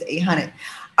trying to get to 800.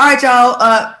 All right,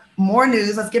 y'all. More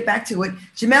news. Let's get back to it.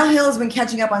 Jemele Hill has been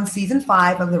catching up on season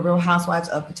 5 of The Real Housewives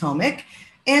of Potomac.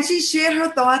 And she shared her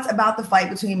thoughts about the fight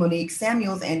between Monique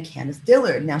Samuels and Candace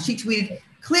Dillard. Now, she tweeted,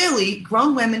 clearly,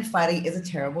 grown women fighting is a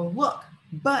terrible look,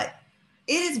 but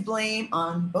it is blame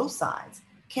on both sides.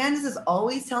 Candace is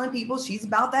always telling people she's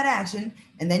about that action,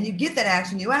 and then you get that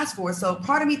action you ask for. So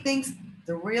part of me thinks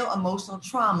the real emotional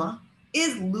trauma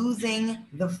is losing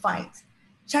the fight.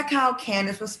 Check how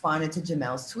Candace responded to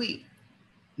Jemele's tweet.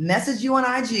 Message you on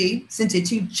IG since you're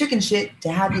too chicken shit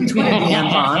to have your Twitter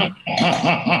DMs on.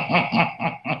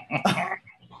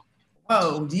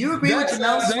 Whoa, do you agree with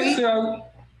Jemele's tweet?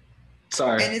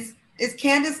 Sorry. And is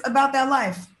Candace about that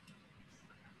life?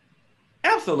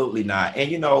 Absolutely not.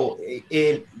 And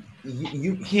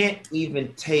you can't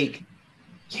even take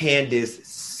Candace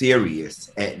serious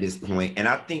at this point. And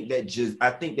I think that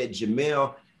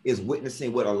Jemele is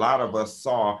witnessing what a lot of us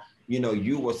saw.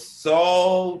 You were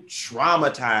so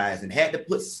traumatized and had to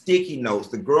put sticky notes.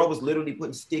 The girl was literally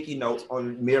putting sticky notes on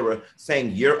the mirror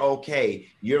saying, "You're okay,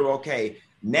 you're okay."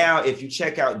 Now, if you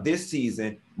check out this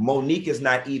season, Monique is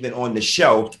not even on the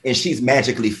show and she's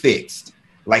magically fixed.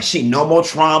 Like no more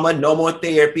trauma, no more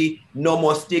therapy, no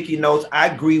more sticky notes. I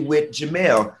agree with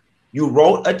Jemele. You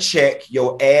wrote a check,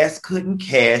 your ass couldn't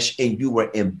cash, and you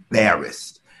were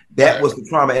embarrassed. That was the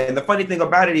trauma. And the funny thing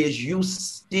about it is you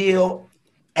still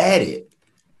at it.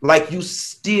 Like you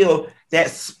still, that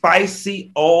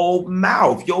spicy old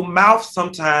mouth. Your mouth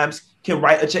sometimes can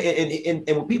write a check. And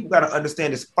what people got to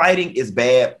understand is fighting is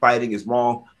bad. Fighting is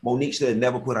wrong. Monique should have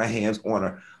never put her hands on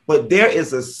her. But there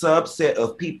is a subset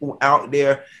of people out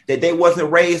there that they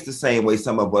wasn't raised the same way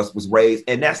some of us was raised.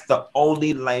 And that's the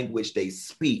only language they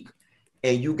speak.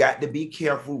 And you got to be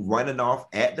careful running off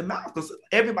at the mouth because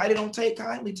everybody don't take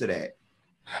kindly to that.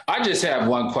 I just have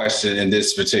one question in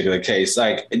this particular case.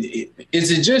 Like,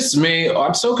 is it just me?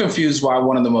 I'm so confused why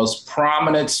one of the most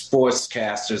prominent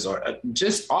sportscasters or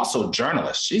just also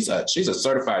journalist, she's a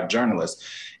certified journalist,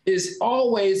 is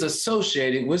always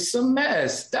associated with some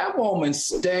mess. That woman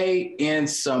stay in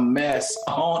some mess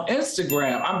on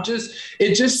Instagram.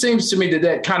 It just seems to me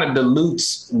that kind of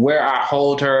dilutes where I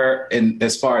hold her in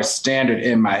as far as standard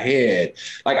in my head.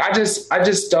 Like,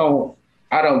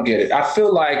 I don't get it. I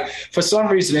feel like for some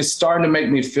reason it's starting to make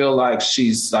me feel like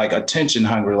she's like attention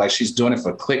hungry, like she's doing it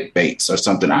for clickbaits or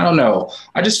something. I don't know.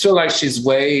 I just feel like she's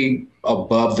way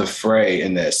above the fray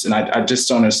in this. And I just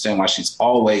don't understand why she's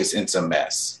always in some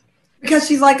mess. Because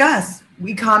she's like us.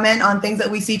 We comment on things that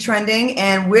we see trending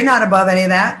and we're not above any of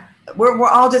that. We're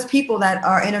all just people that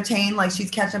are entertained, like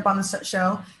she's catching up on the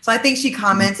show. So I think she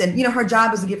comments and, her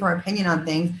job is to give her opinion on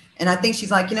things. And I think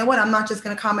she's like, you know what? I'm not just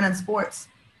going to comment on sports.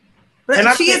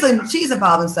 But she's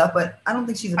involved in stuff, but I don't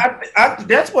think she's.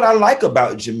 That's what I like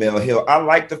about Jemele Hill. I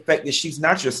like the fact that she's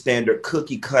not your standard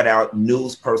cookie cutout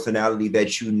news personality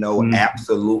that you know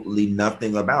absolutely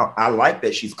nothing about. I like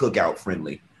that she's cookout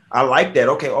friendly. I like that.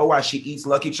 Okay, wow, she eats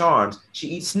Lucky Charms. She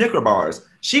eats Snicker bars.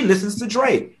 She listens to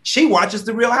Drake. She watches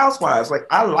The Real Housewives. Like,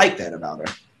 I like that about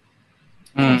her.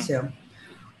 Me too.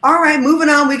 All right, moving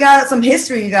on. We got some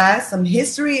history, you guys. Some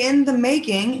history in the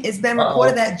making. It's been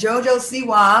reported that JoJo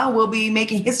Siwa will be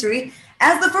making history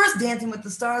as the first Dancing with the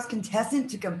Stars contestant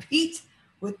to compete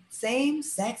with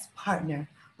same-sex partner.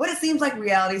 But it seems like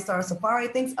reality star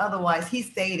Sha'Carri thinks otherwise. He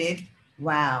stated,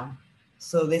 wow,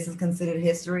 so this is considered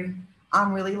history?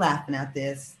 I'm really laughing at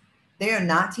this. They are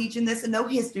not teaching this in no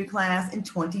history class in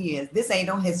 20 years. This ain't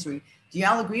no history. Do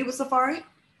y'all agree with Sha'Carri?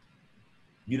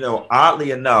 You know,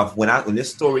 oddly enough, when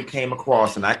this story came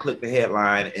across and I clicked the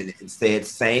headline and it said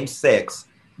same sex,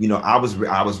 you know, I was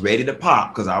ready to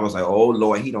pop because I was like, oh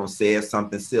Lord, he don't say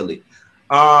something silly.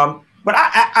 But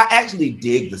I actually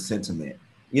dig the sentiment.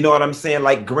 You know what I'm saying?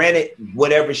 Like, granted,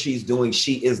 whatever she's doing,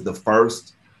 she is the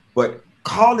first, but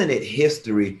calling it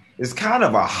history is kind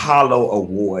of a hollow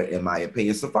award, in my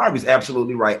opinion. Sha'Carri's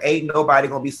absolutely right. Ain't nobody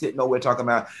gonna be sitting nowhere talking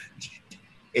about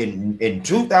in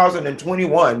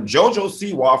 2021, JoJo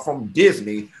Siwa from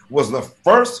Disney was the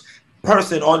first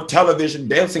person on television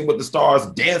dancing with the stars,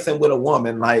 dancing with a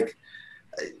woman. Like,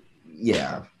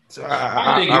 yeah. So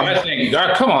I think,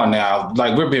 come on now.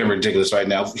 Like, we're being ridiculous right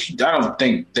now. I don't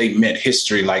think they meant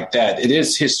history like that. It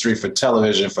is history for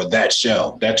television for that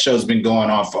show. That show's been going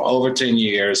on for over 10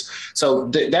 years. So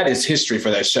that is history for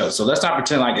that show. So let's not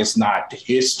pretend like it's not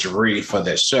history for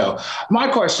that show. My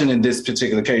question in this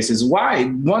particular case is why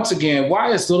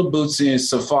is Little Bootsy and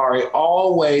Sha'Carri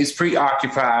always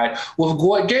preoccupied with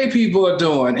what gay people are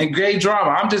doing and gay drama?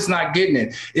 I'm just not getting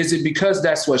it. Is it because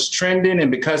that's what's trending, and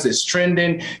because it's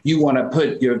trending, you want to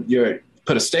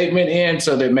put a statement in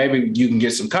so that maybe you can get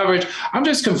some coverage? I'm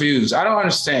just confused. I don't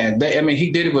understand.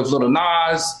 He did it with Lil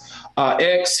Nas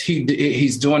X.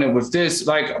 He's doing it with this.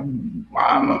 Like,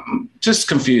 I'm just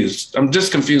confused. I'm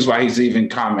just confused why he's even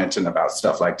commenting about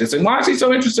stuff like this. And why is he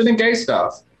so interested in gay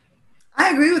stuff?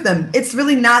 I agree with them. It's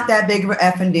really not that big of an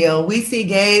effing deal. We see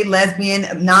gay,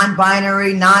 lesbian,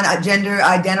 non-binary, non-gender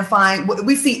identifying.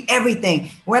 We see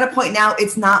everything. We're at a point now,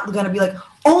 it's not going to be like,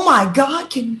 oh my God,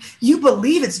 can you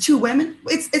believe it's two women?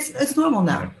 It's normal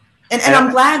now. And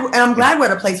I'm glad we're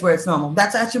at a place where it's normal.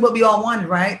 That's actually what we all wanted,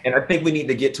 right? And I think we need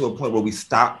to get to a point where we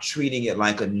stop treating it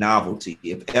like a novelty.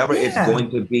 If ever it's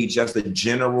going to be just a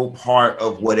general part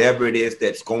of whatever it is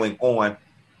that's going on,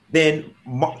 then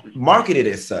market it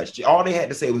as such. All they had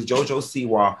to say was JoJo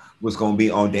Siwa was going to be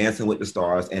on Dancing with the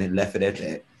Stars, and it left it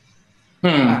at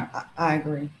that. I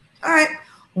agree. All right.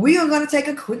 We are going to take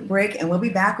a quick break, and we'll be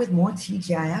back with more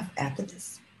TGIF after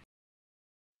this.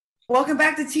 Welcome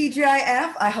back to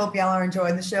TGIF. I hope y'all are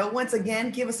enjoying the show. Once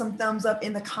again, give us some thumbs up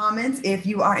in the comments if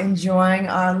you are enjoying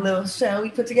our little show we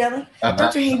put together.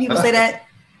 Don't you hate people say that?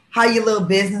 How your little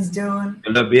business doing?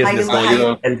 How your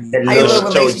little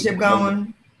relationship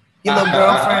going? Your little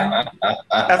girlfriend?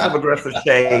 That's some aggressive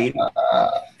shade.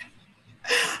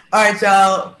 All right,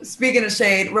 y'all. Speaking of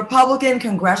shade, Republican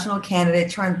congressional candidate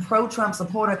turned pro-Trump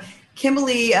supporter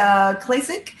Kimberly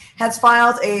Klacik has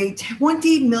filed a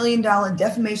 $20 million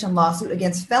defamation lawsuit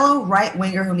against fellow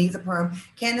right-winger who needs a perm,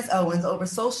 Candace Owens, over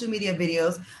social media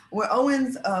videos where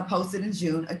Owens posted in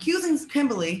June accusing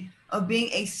Kimberly of being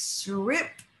a strip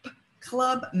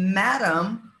club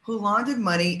madam who laundered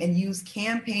money and used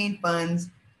campaign funds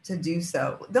to do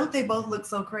so. Don't they both look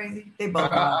so crazy? They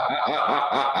both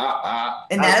are.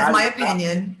 And that is my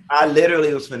opinion. I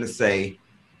literally was going to say,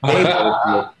 they both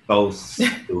look so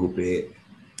stupid.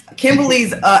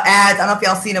 Kimberly's ads, I don't know if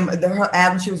y'all seen them, her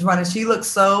ad when she was running, she looked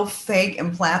so fake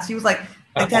and plastic. She was like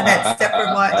had that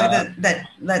separate one,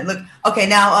 that look. Okay,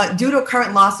 now, due to a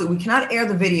current lawsuit, we cannot air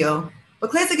the video,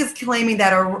 but Klacik is claiming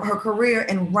that her career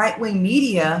in right-wing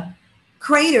media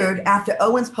cratered after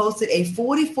Owens posted a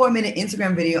 44-minute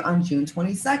Instagram video on June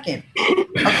 22nd.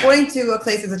 According to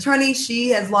Klacik's attorney, she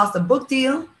has lost a book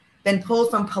deal, been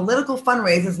pulled from political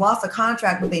fundraisers, lost a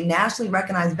contract with a nationally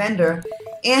recognized vendor,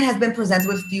 and has been presented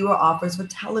with fewer offers for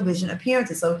television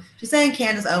appearances. So she's saying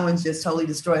Candace Owens just totally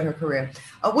destroyed her career.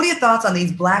 What are your thoughts on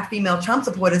these Black female Trump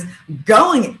supporters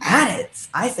going at it?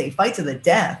 I say fight to the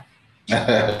death.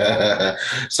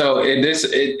 So in this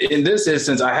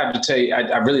instance, I have to tell you,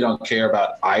 I really don't care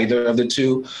about either of the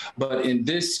two. But in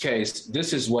this case,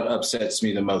 this is what upsets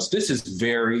me the most. This is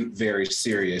very, very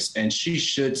serious. And she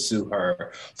should sue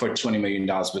her for $20 million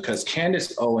because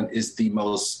Candace Owens is the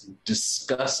most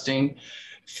disgusting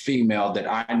female that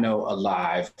I know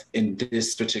alive in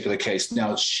this particular case.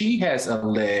 Now, she has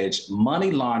alleged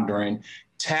money laundering,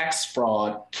 tax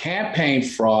fraud, campaign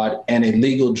fraud, and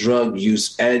illegal drug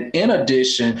use, and in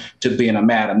addition to being a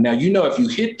madam. Now, you know, if you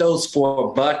hit those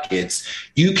 4 buckets,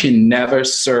 you can never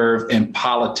serve in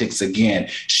politics again.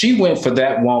 She went for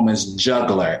that woman's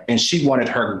jugular, and she wanted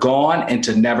her gone and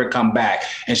to never come back.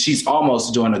 And she's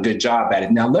almost doing a good job at it.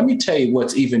 Now, let me tell you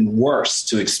what's even worse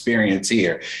to experience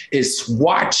here is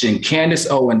watching Candace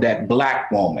Owens, that Black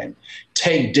woman,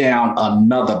 take down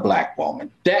another black woman.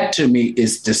 That to me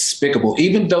is despicable.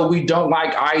 Even though we don't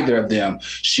like either of them,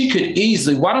 she could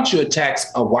easily, why don't you attack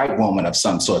a white woman of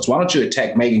some sorts? Why don't you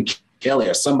attack Megyn Kelly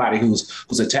or somebody who's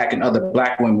attacking other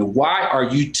black women? Why are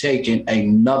you taking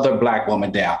another black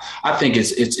woman down? I think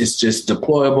it's just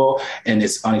deplorable and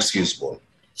it's unexcusable.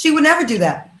 She would never do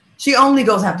that. She only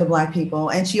goes after black people,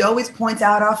 and she always points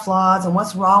out our flaws and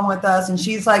what's wrong with us. And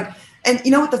she's like, and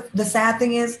you know what the sad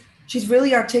thing is? She's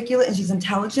really articulate and she's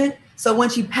intelligent. So when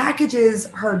she packages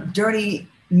her dirty,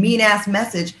 mean ass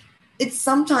message, it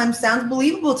sometimes sounds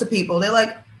believable to people. They're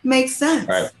like, makes sense.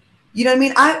 Right. You know what I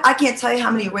mean? I can't tell you how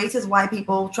many racist white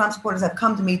people, Trump supporters, have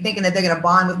come to me thinking that they're going to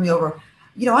bond with me over,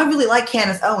 you know, I really like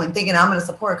Candace Owen, thinking I'm going to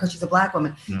support her because she's a black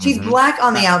woman. Mm-hmm. She's black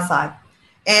on the outside.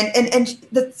 And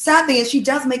the sad thing is she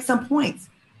does make some points,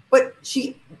 but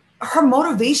her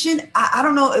motivation, I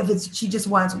don't know if she just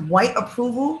wants white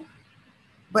approval,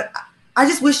 but I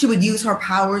just wish she would use her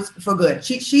powers for good.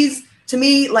 She's to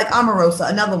me like Omarosa,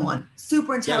 another one.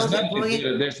 Super intelligent,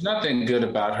 brilliant. There's nothing good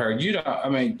about her. You don't. I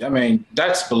mean,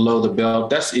 that's below the belt.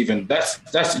 That's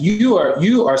you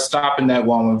are stopping that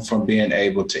woman from being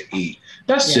able to eat.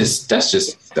 That's just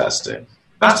disgusting.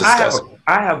 That's disgusting.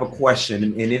 I have a question,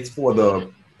 and it's for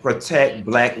the Protect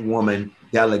Black Woman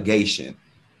delegation.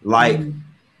 Like,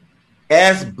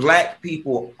 as black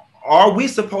people, are we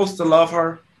supposed to love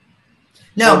her?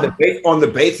 No. On the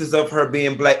basis of her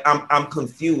being black, I'm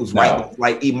confused. No. Right,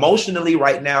 like emotionally,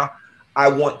 right now, I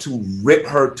want to rip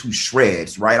her to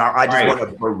shreds. Right, I just want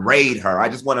to berate her. I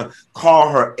just want to call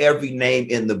her every name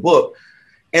in the book.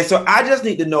 And so I just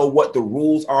need to know what the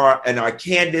rules are, and are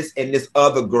Candace and this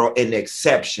other girl an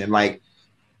exception? Like,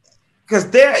 because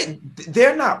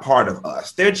they're not part of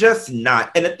us. They're just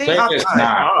not. And the thing I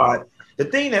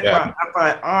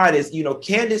find odd is, you know,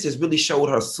 Candace has really showed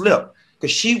her slip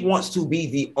because she wants to be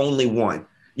the only one.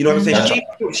 You know what I'm saying?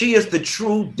 She is the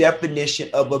true definition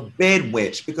of a bed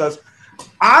wench, because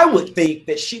I would think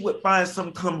that she would find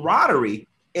some camaraderie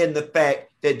in the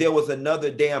fact that there was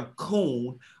another damn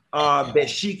coon that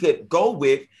she could go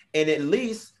with, and at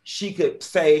least she could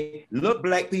say, look,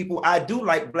 black people, I do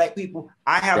like black people.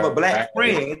 I have a black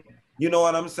friend. You know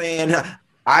what I'm saying?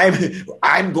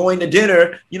 I'm going to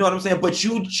dinner. You know what I'm saying? But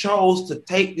you chose to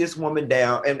take this woman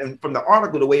down. And from the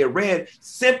article, the way it read,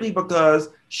 simply because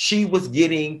she was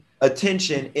getting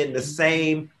attention in the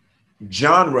same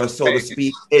genre, so to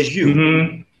speak, as you.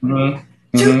 Mm-hmm.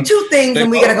 Mm-hmm. Two things,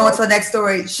 and we got to go into the next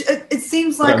story. It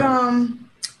seems like,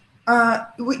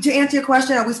 to answer your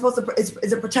question, are we supposed to, is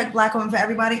it protect black women for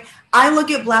everybody? I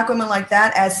look at black women like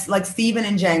that as like Steven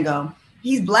and Django.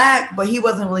 He's black, but he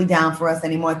wasn't really down for us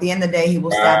anymore. At the end of the day, he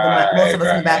will stab most of us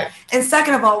in the back. And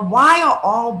second of all, why are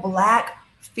all black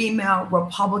female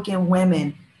Republican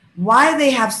women, why do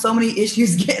they have so many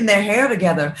issues getting their hair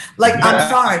together? Like, I'm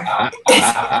sorry.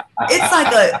 It's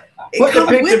like a... Put the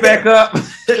picture back up. Look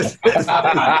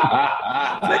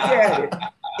at it.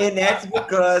 And that's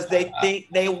because they think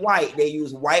they white. They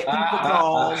use white people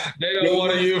combs. They don't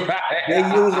want to use.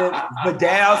 They're using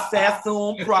Vidal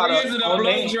Sassoon products on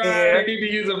their hair. They need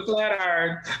to use a flat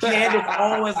iron. Candace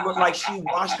Owens looked like she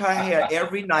washed her hair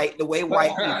every night the way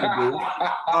white people do.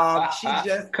 She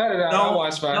just cut it out. I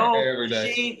wash my hair every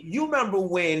day. You remember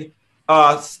when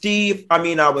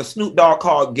when Snoop Dogg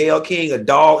called Gayle King a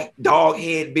dog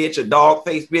head bitch, a dog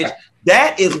face bitch?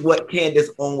 That is what Candace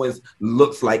Owens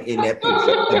looks like in that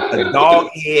picture. A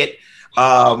dog head.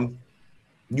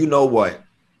 You know what?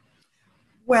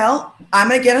 Well, I'm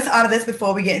going to get us out of this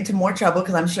before we get into more trouble,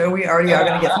 because I'm sure we already are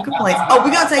going to get some complaints. Oh,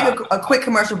 we're going to take a quick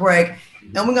commercial break,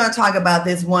 and we're going to talk about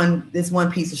this one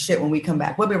piece of shit when we come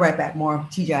back. We'll be right back. More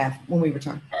TGIF when we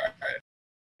return.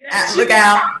 Look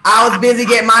out. I was busy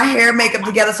getting my hair makeup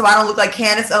together so I don't look like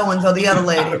Candace Owens or the other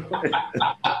lady.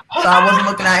 So I wasn't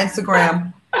looking at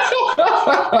Instagram.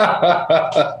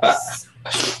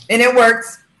 And it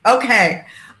works. Okay.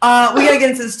 We gotta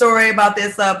get into the story about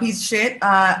this piece of shit.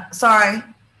 Sorry,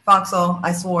 Foxhole,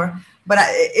 I swore, but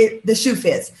the shoe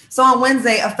fits. So on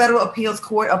Wednesday, a federal appeals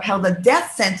court upheld a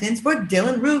death sentence for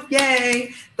Dylan Roof.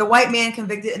 Yay! The white man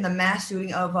convicted in the mass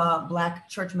shooting of black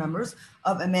church members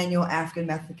of Emmanuel African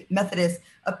Methodist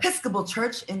Episcopal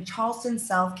Church in Charleston,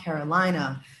 South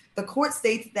Carolina. The court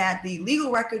states that the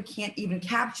legal record can't even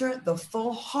capture the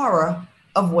full horror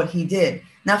of what he did.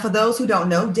 Now, for those who don't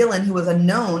know, Dylan, who was a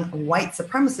known white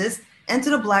supremacist,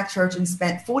 entered a black church and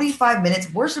spent 45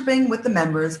 minutes worshiping with the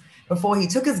members before he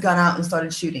took his gun out and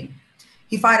started shooting.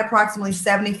 He fired approximately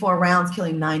 74 rounds,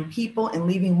 killing 9 people and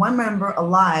leaving one member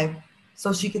alive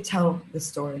so she could tell the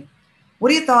story. What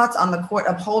are your thoughts on the court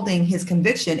upholding his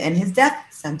conviction and his death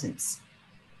sentence?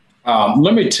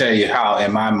 Let me tell you how,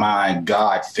 in my mind,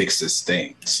 God fixes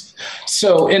things.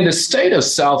 So, in the state of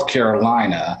South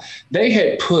Carolina, they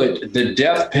had put the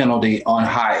death penalty on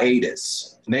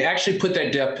hiatus. They actually put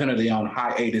that death penalty on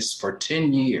hiatus for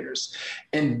 10 years.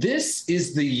 And this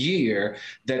is the year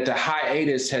that the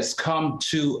hiatus has come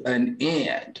to an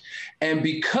end. And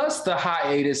because the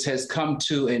hiatus has come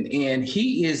to an end,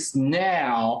 he is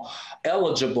now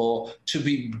eligible to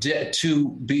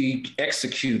be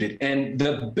executed. And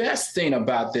the best thing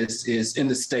about this is, in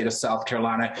the state of South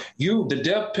Carolina, the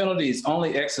death penalty is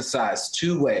only exercised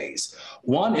two ways.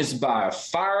 One is by a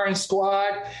firing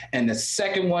squad, and the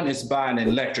second one is by an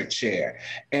electric chair.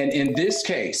 And in this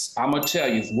case, I'm going to tell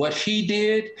you what he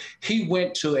did. He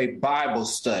went to a Bible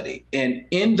study, and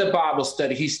in the Bible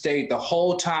study, he stayed the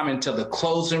whole time until the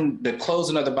closing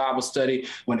of the Bible study,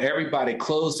 when everybody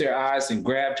closed their eyes and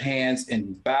grabbed hands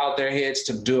and bowed their heads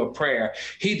to do a prayer.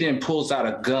 He then pulls out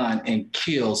a gun and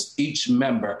kills each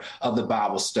member of the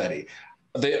Bible study.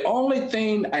 The only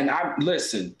thing,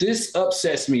 listen, this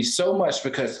upsets me so much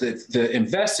because the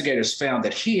investigators found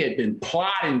that he had been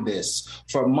plotting this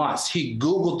for months. He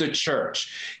Googled the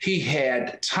church. He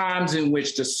had times in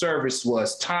which the service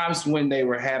was, times when they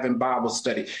were having Bible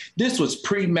study. This was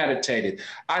premeditated.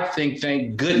 I think,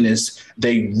 thank goodness,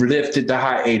 they lifted the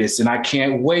hiatus, and I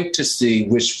can't wait to see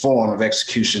which form of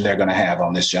execution they're going to have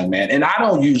on this young man. And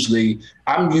I'm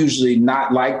usually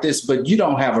not like this, but you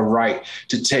don't have a right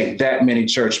to take that many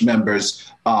church members'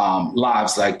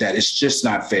 lives like that. It's just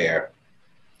not fair.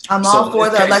 I'm all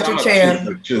for the electric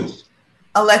chair.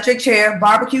 Electric chair,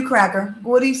 barbecue cracker.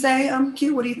 What do you say,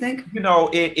 Q? What do you think? You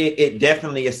know, it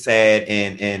definitely is sad,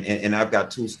 and I've got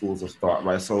two schools of thought,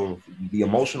 right? So the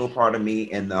emotional part of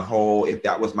me, and the whole, if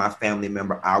that was my family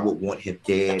member, I would want him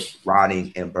dead,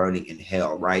 rotting, and burning in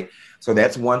hell, right? So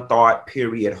that's one thought,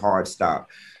 period, hard stop.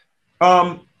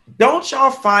 Don't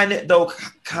y'all find it, though,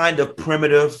 kind of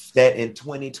primitive that in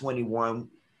 2021,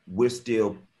 we're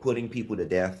still putting people to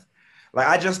death? Like,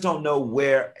 I just don't know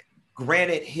where,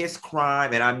 granted, his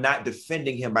crime, and I'm not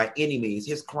defending him by any means,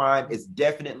 his crime is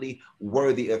definitely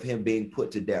worthy of him being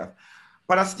put to death.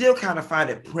 But I still kind of find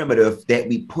it primitive that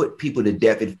we put people to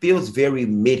death. It feels very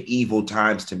medieval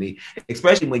times to me,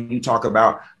 especially when you talk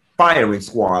about firing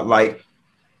squad. Like,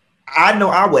 I know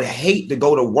I would hate to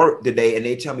go to work today and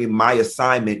they tell me my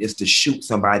assignment is to shoot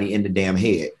somebody in the damn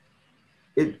head.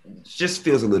 It just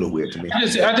feels a little weird to me.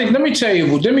 I think, let me tell you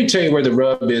where the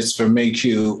rub is for me,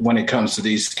 Q, when it comes to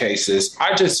these cases.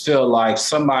 I just feel like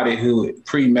somebody who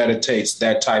premeditates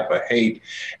that type of hate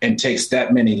and takes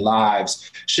that many lives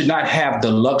should not have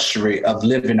the luxury of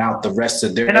living out the rest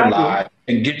of their lives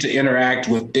and get to interact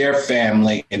with their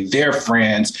family and their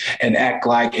friends and act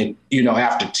like, and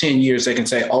after 10 years, they can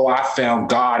say, oh, I found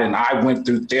God and I went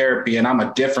through therapy and I'm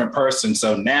a different person.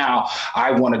 So now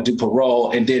I want to do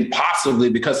parole. And then possibly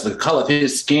because of the color of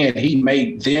his skin, he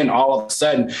may then all of a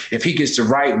sudden, if he gets the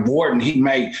right warden, he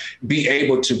may be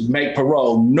able to make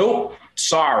parole. Nope.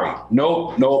 Sorry.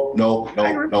 Nope.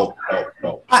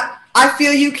 I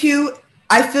feel you, Q.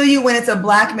 I feel you when it's a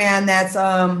black man that's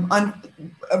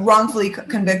wrongfully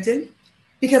convicted,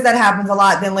 because that happens a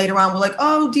lot. Then later on, we're like,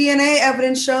 oh, DNA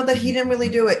evidence showed that he didn't really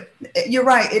do it. You're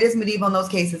right. It is medieval in those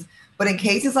cases. But in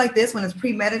cases like this, when it's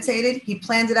premeditated, he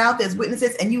plans it out, there's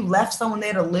witnesses, and you left someone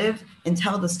there to live and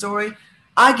tell the story,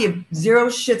 I give zero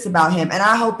shits about him. And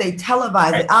I hope they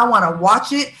televise it. I want to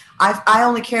watch it. I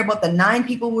only care about the 9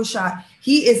 people who were shot.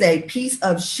 He is a piece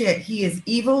of shit. He is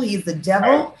evil. He is the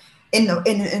devil. In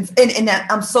that,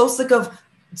 I'm so sick of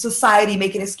society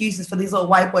making excuses for these little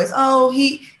white boys. Oh,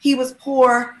 he was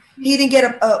poor. He didn't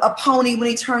get a pony when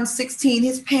he turned 16.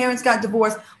 His parents got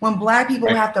divorced. When black people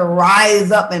have to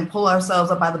rise up and pull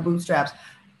ourselves up by the bootstraps,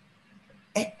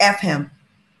 F him.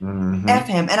 Mm-hmm. F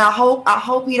him. And I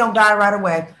hope he don't die right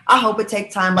away. I hope it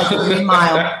takes time like the Green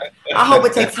Mile. I hope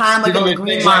it takes time like the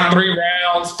Green Mile. 3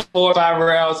 rounds, 4 or 5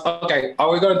 rounds. Okay,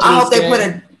 are we going to do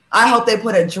I hope they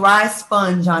put a dry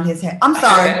sponge on his head. I'm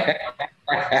sorry.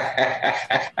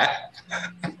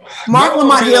 Mark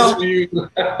Lamont Hill.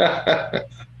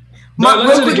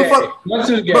 Let's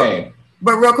do the game.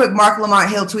 But real quick, Mark Lamont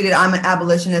Hill tweeted, I'm an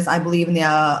abolitionist. I believe in the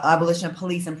abolition of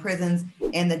police and prisons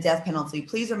and the death penalty.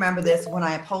 Please remember this when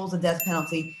I oppose the death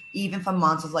penalty, even for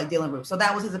monsters like Dylan Roof. So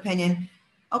that was his opinion.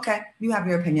 Okay, you have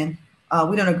your opinion.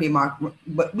 We don't agree, Mark,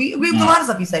 but we agree with a lot of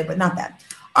stuff you say, but not that.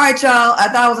 All right, y'all. I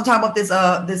thought I was gonna talk about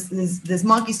this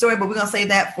monkey story, but we're gonna save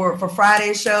that for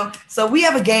Friday's show. So we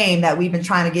have a game that we've been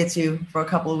trying to get to for a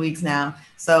couple of weeks now.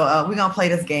 So we're gonna play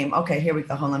this game. Okay, here we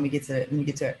go. Hold on, let me get to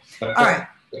it. All right.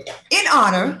 In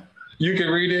honor You can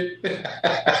read it.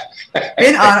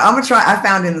 In honor, I'm gonna try. I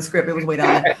found it in the script. It was way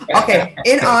down there. Okay.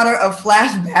 In honor of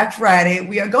Flashback Friday,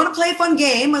 we are going to play a fun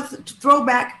game, a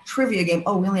throwback trivia game.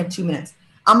 Oh, we only have 2 minutes.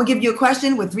 I'm gonna give you a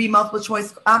question with 3 multiple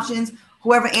choice options.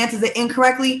 Whoever answers it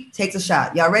incorrectly takes a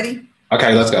shot. Y'all ready?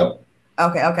 Okay, let's go.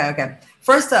 Okay.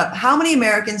 First up, how many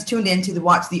Americans tuned in to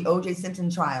watch the O.J.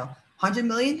 Simpson trial? 100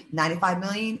 million, 95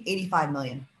 million, 85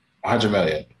 million. 100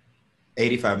 million.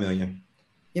 85 million.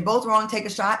 You're both wrong. Take a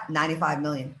shot. 95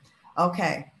 million.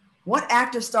 Okay. What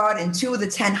actor starred in 2 of the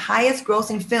 10 highest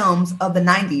grossing films of the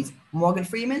 90s? Morgan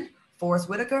Freeman, Forrest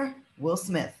Whitaker, Will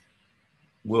Smith.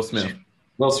 Will Smith.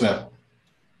 Will Smith.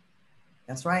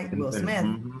 That's right. Will Smith.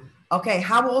 Mm-hmm. Okay.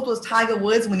 How old was Tiger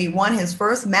Woods when he won his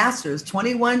first Masters?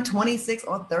 21, 26,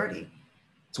 or 30?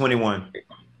 21.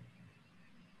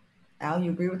 Al,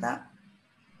 you agree with that?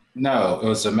 No, it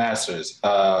was the Masters.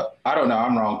 I don't know.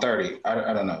 I'm wrong. 30.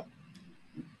 I don't know.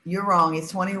 You're wrong.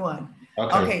 It's 21.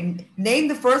 Okay. Name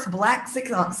the first Black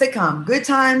sitcom. Good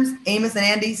Times, Amos and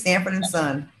Andy, Sanford and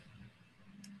Son.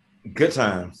 Good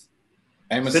Times.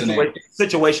 Amos and Andy.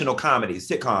 Situational comedy.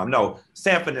 Sitcom. No,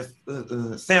 Sanford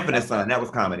and Son. That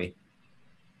was comedy.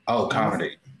 Oh,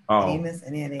 comedy. Oh. Amos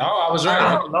and Andy. Oh, I was right.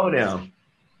 I don't know them.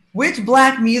 Which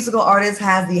Black musical artist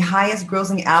has the highest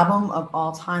grossing album of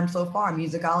all time so far?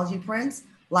 Musicology, Prince,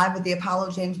 Live with the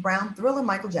Apollo, James Brown, Thriller,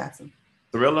 Michael Jackson.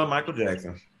 Thriller, Michael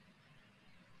Jackson.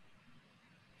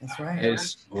 That's right.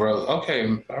 It's gross. Okay,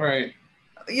 all right.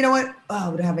 You know what? Oh,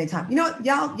 we don't have any time. You know what?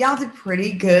 Y'all did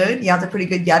pretty good. Y'all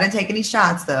didn't take any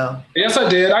shots though. Yes, I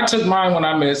did. I took mine when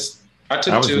I missed. I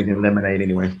was 2. drinking lemonade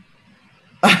anyway.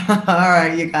 All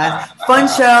right, you guys. Fun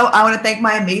show. I want to thank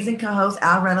my amazing co-host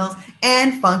Al Reynolds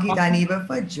and Funky Dineva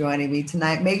for joining me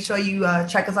tonight. Make sure you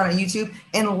check us out on YouTube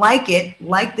and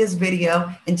like this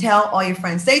video, and tell all your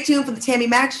friends. Stay tuned for the Tammy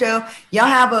Mack Show. Y'all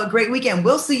have a great weekend.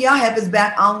 We'll see y'all. Have us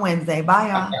back on Wednesday. Bye,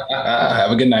 y'all.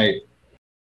 Have a good night.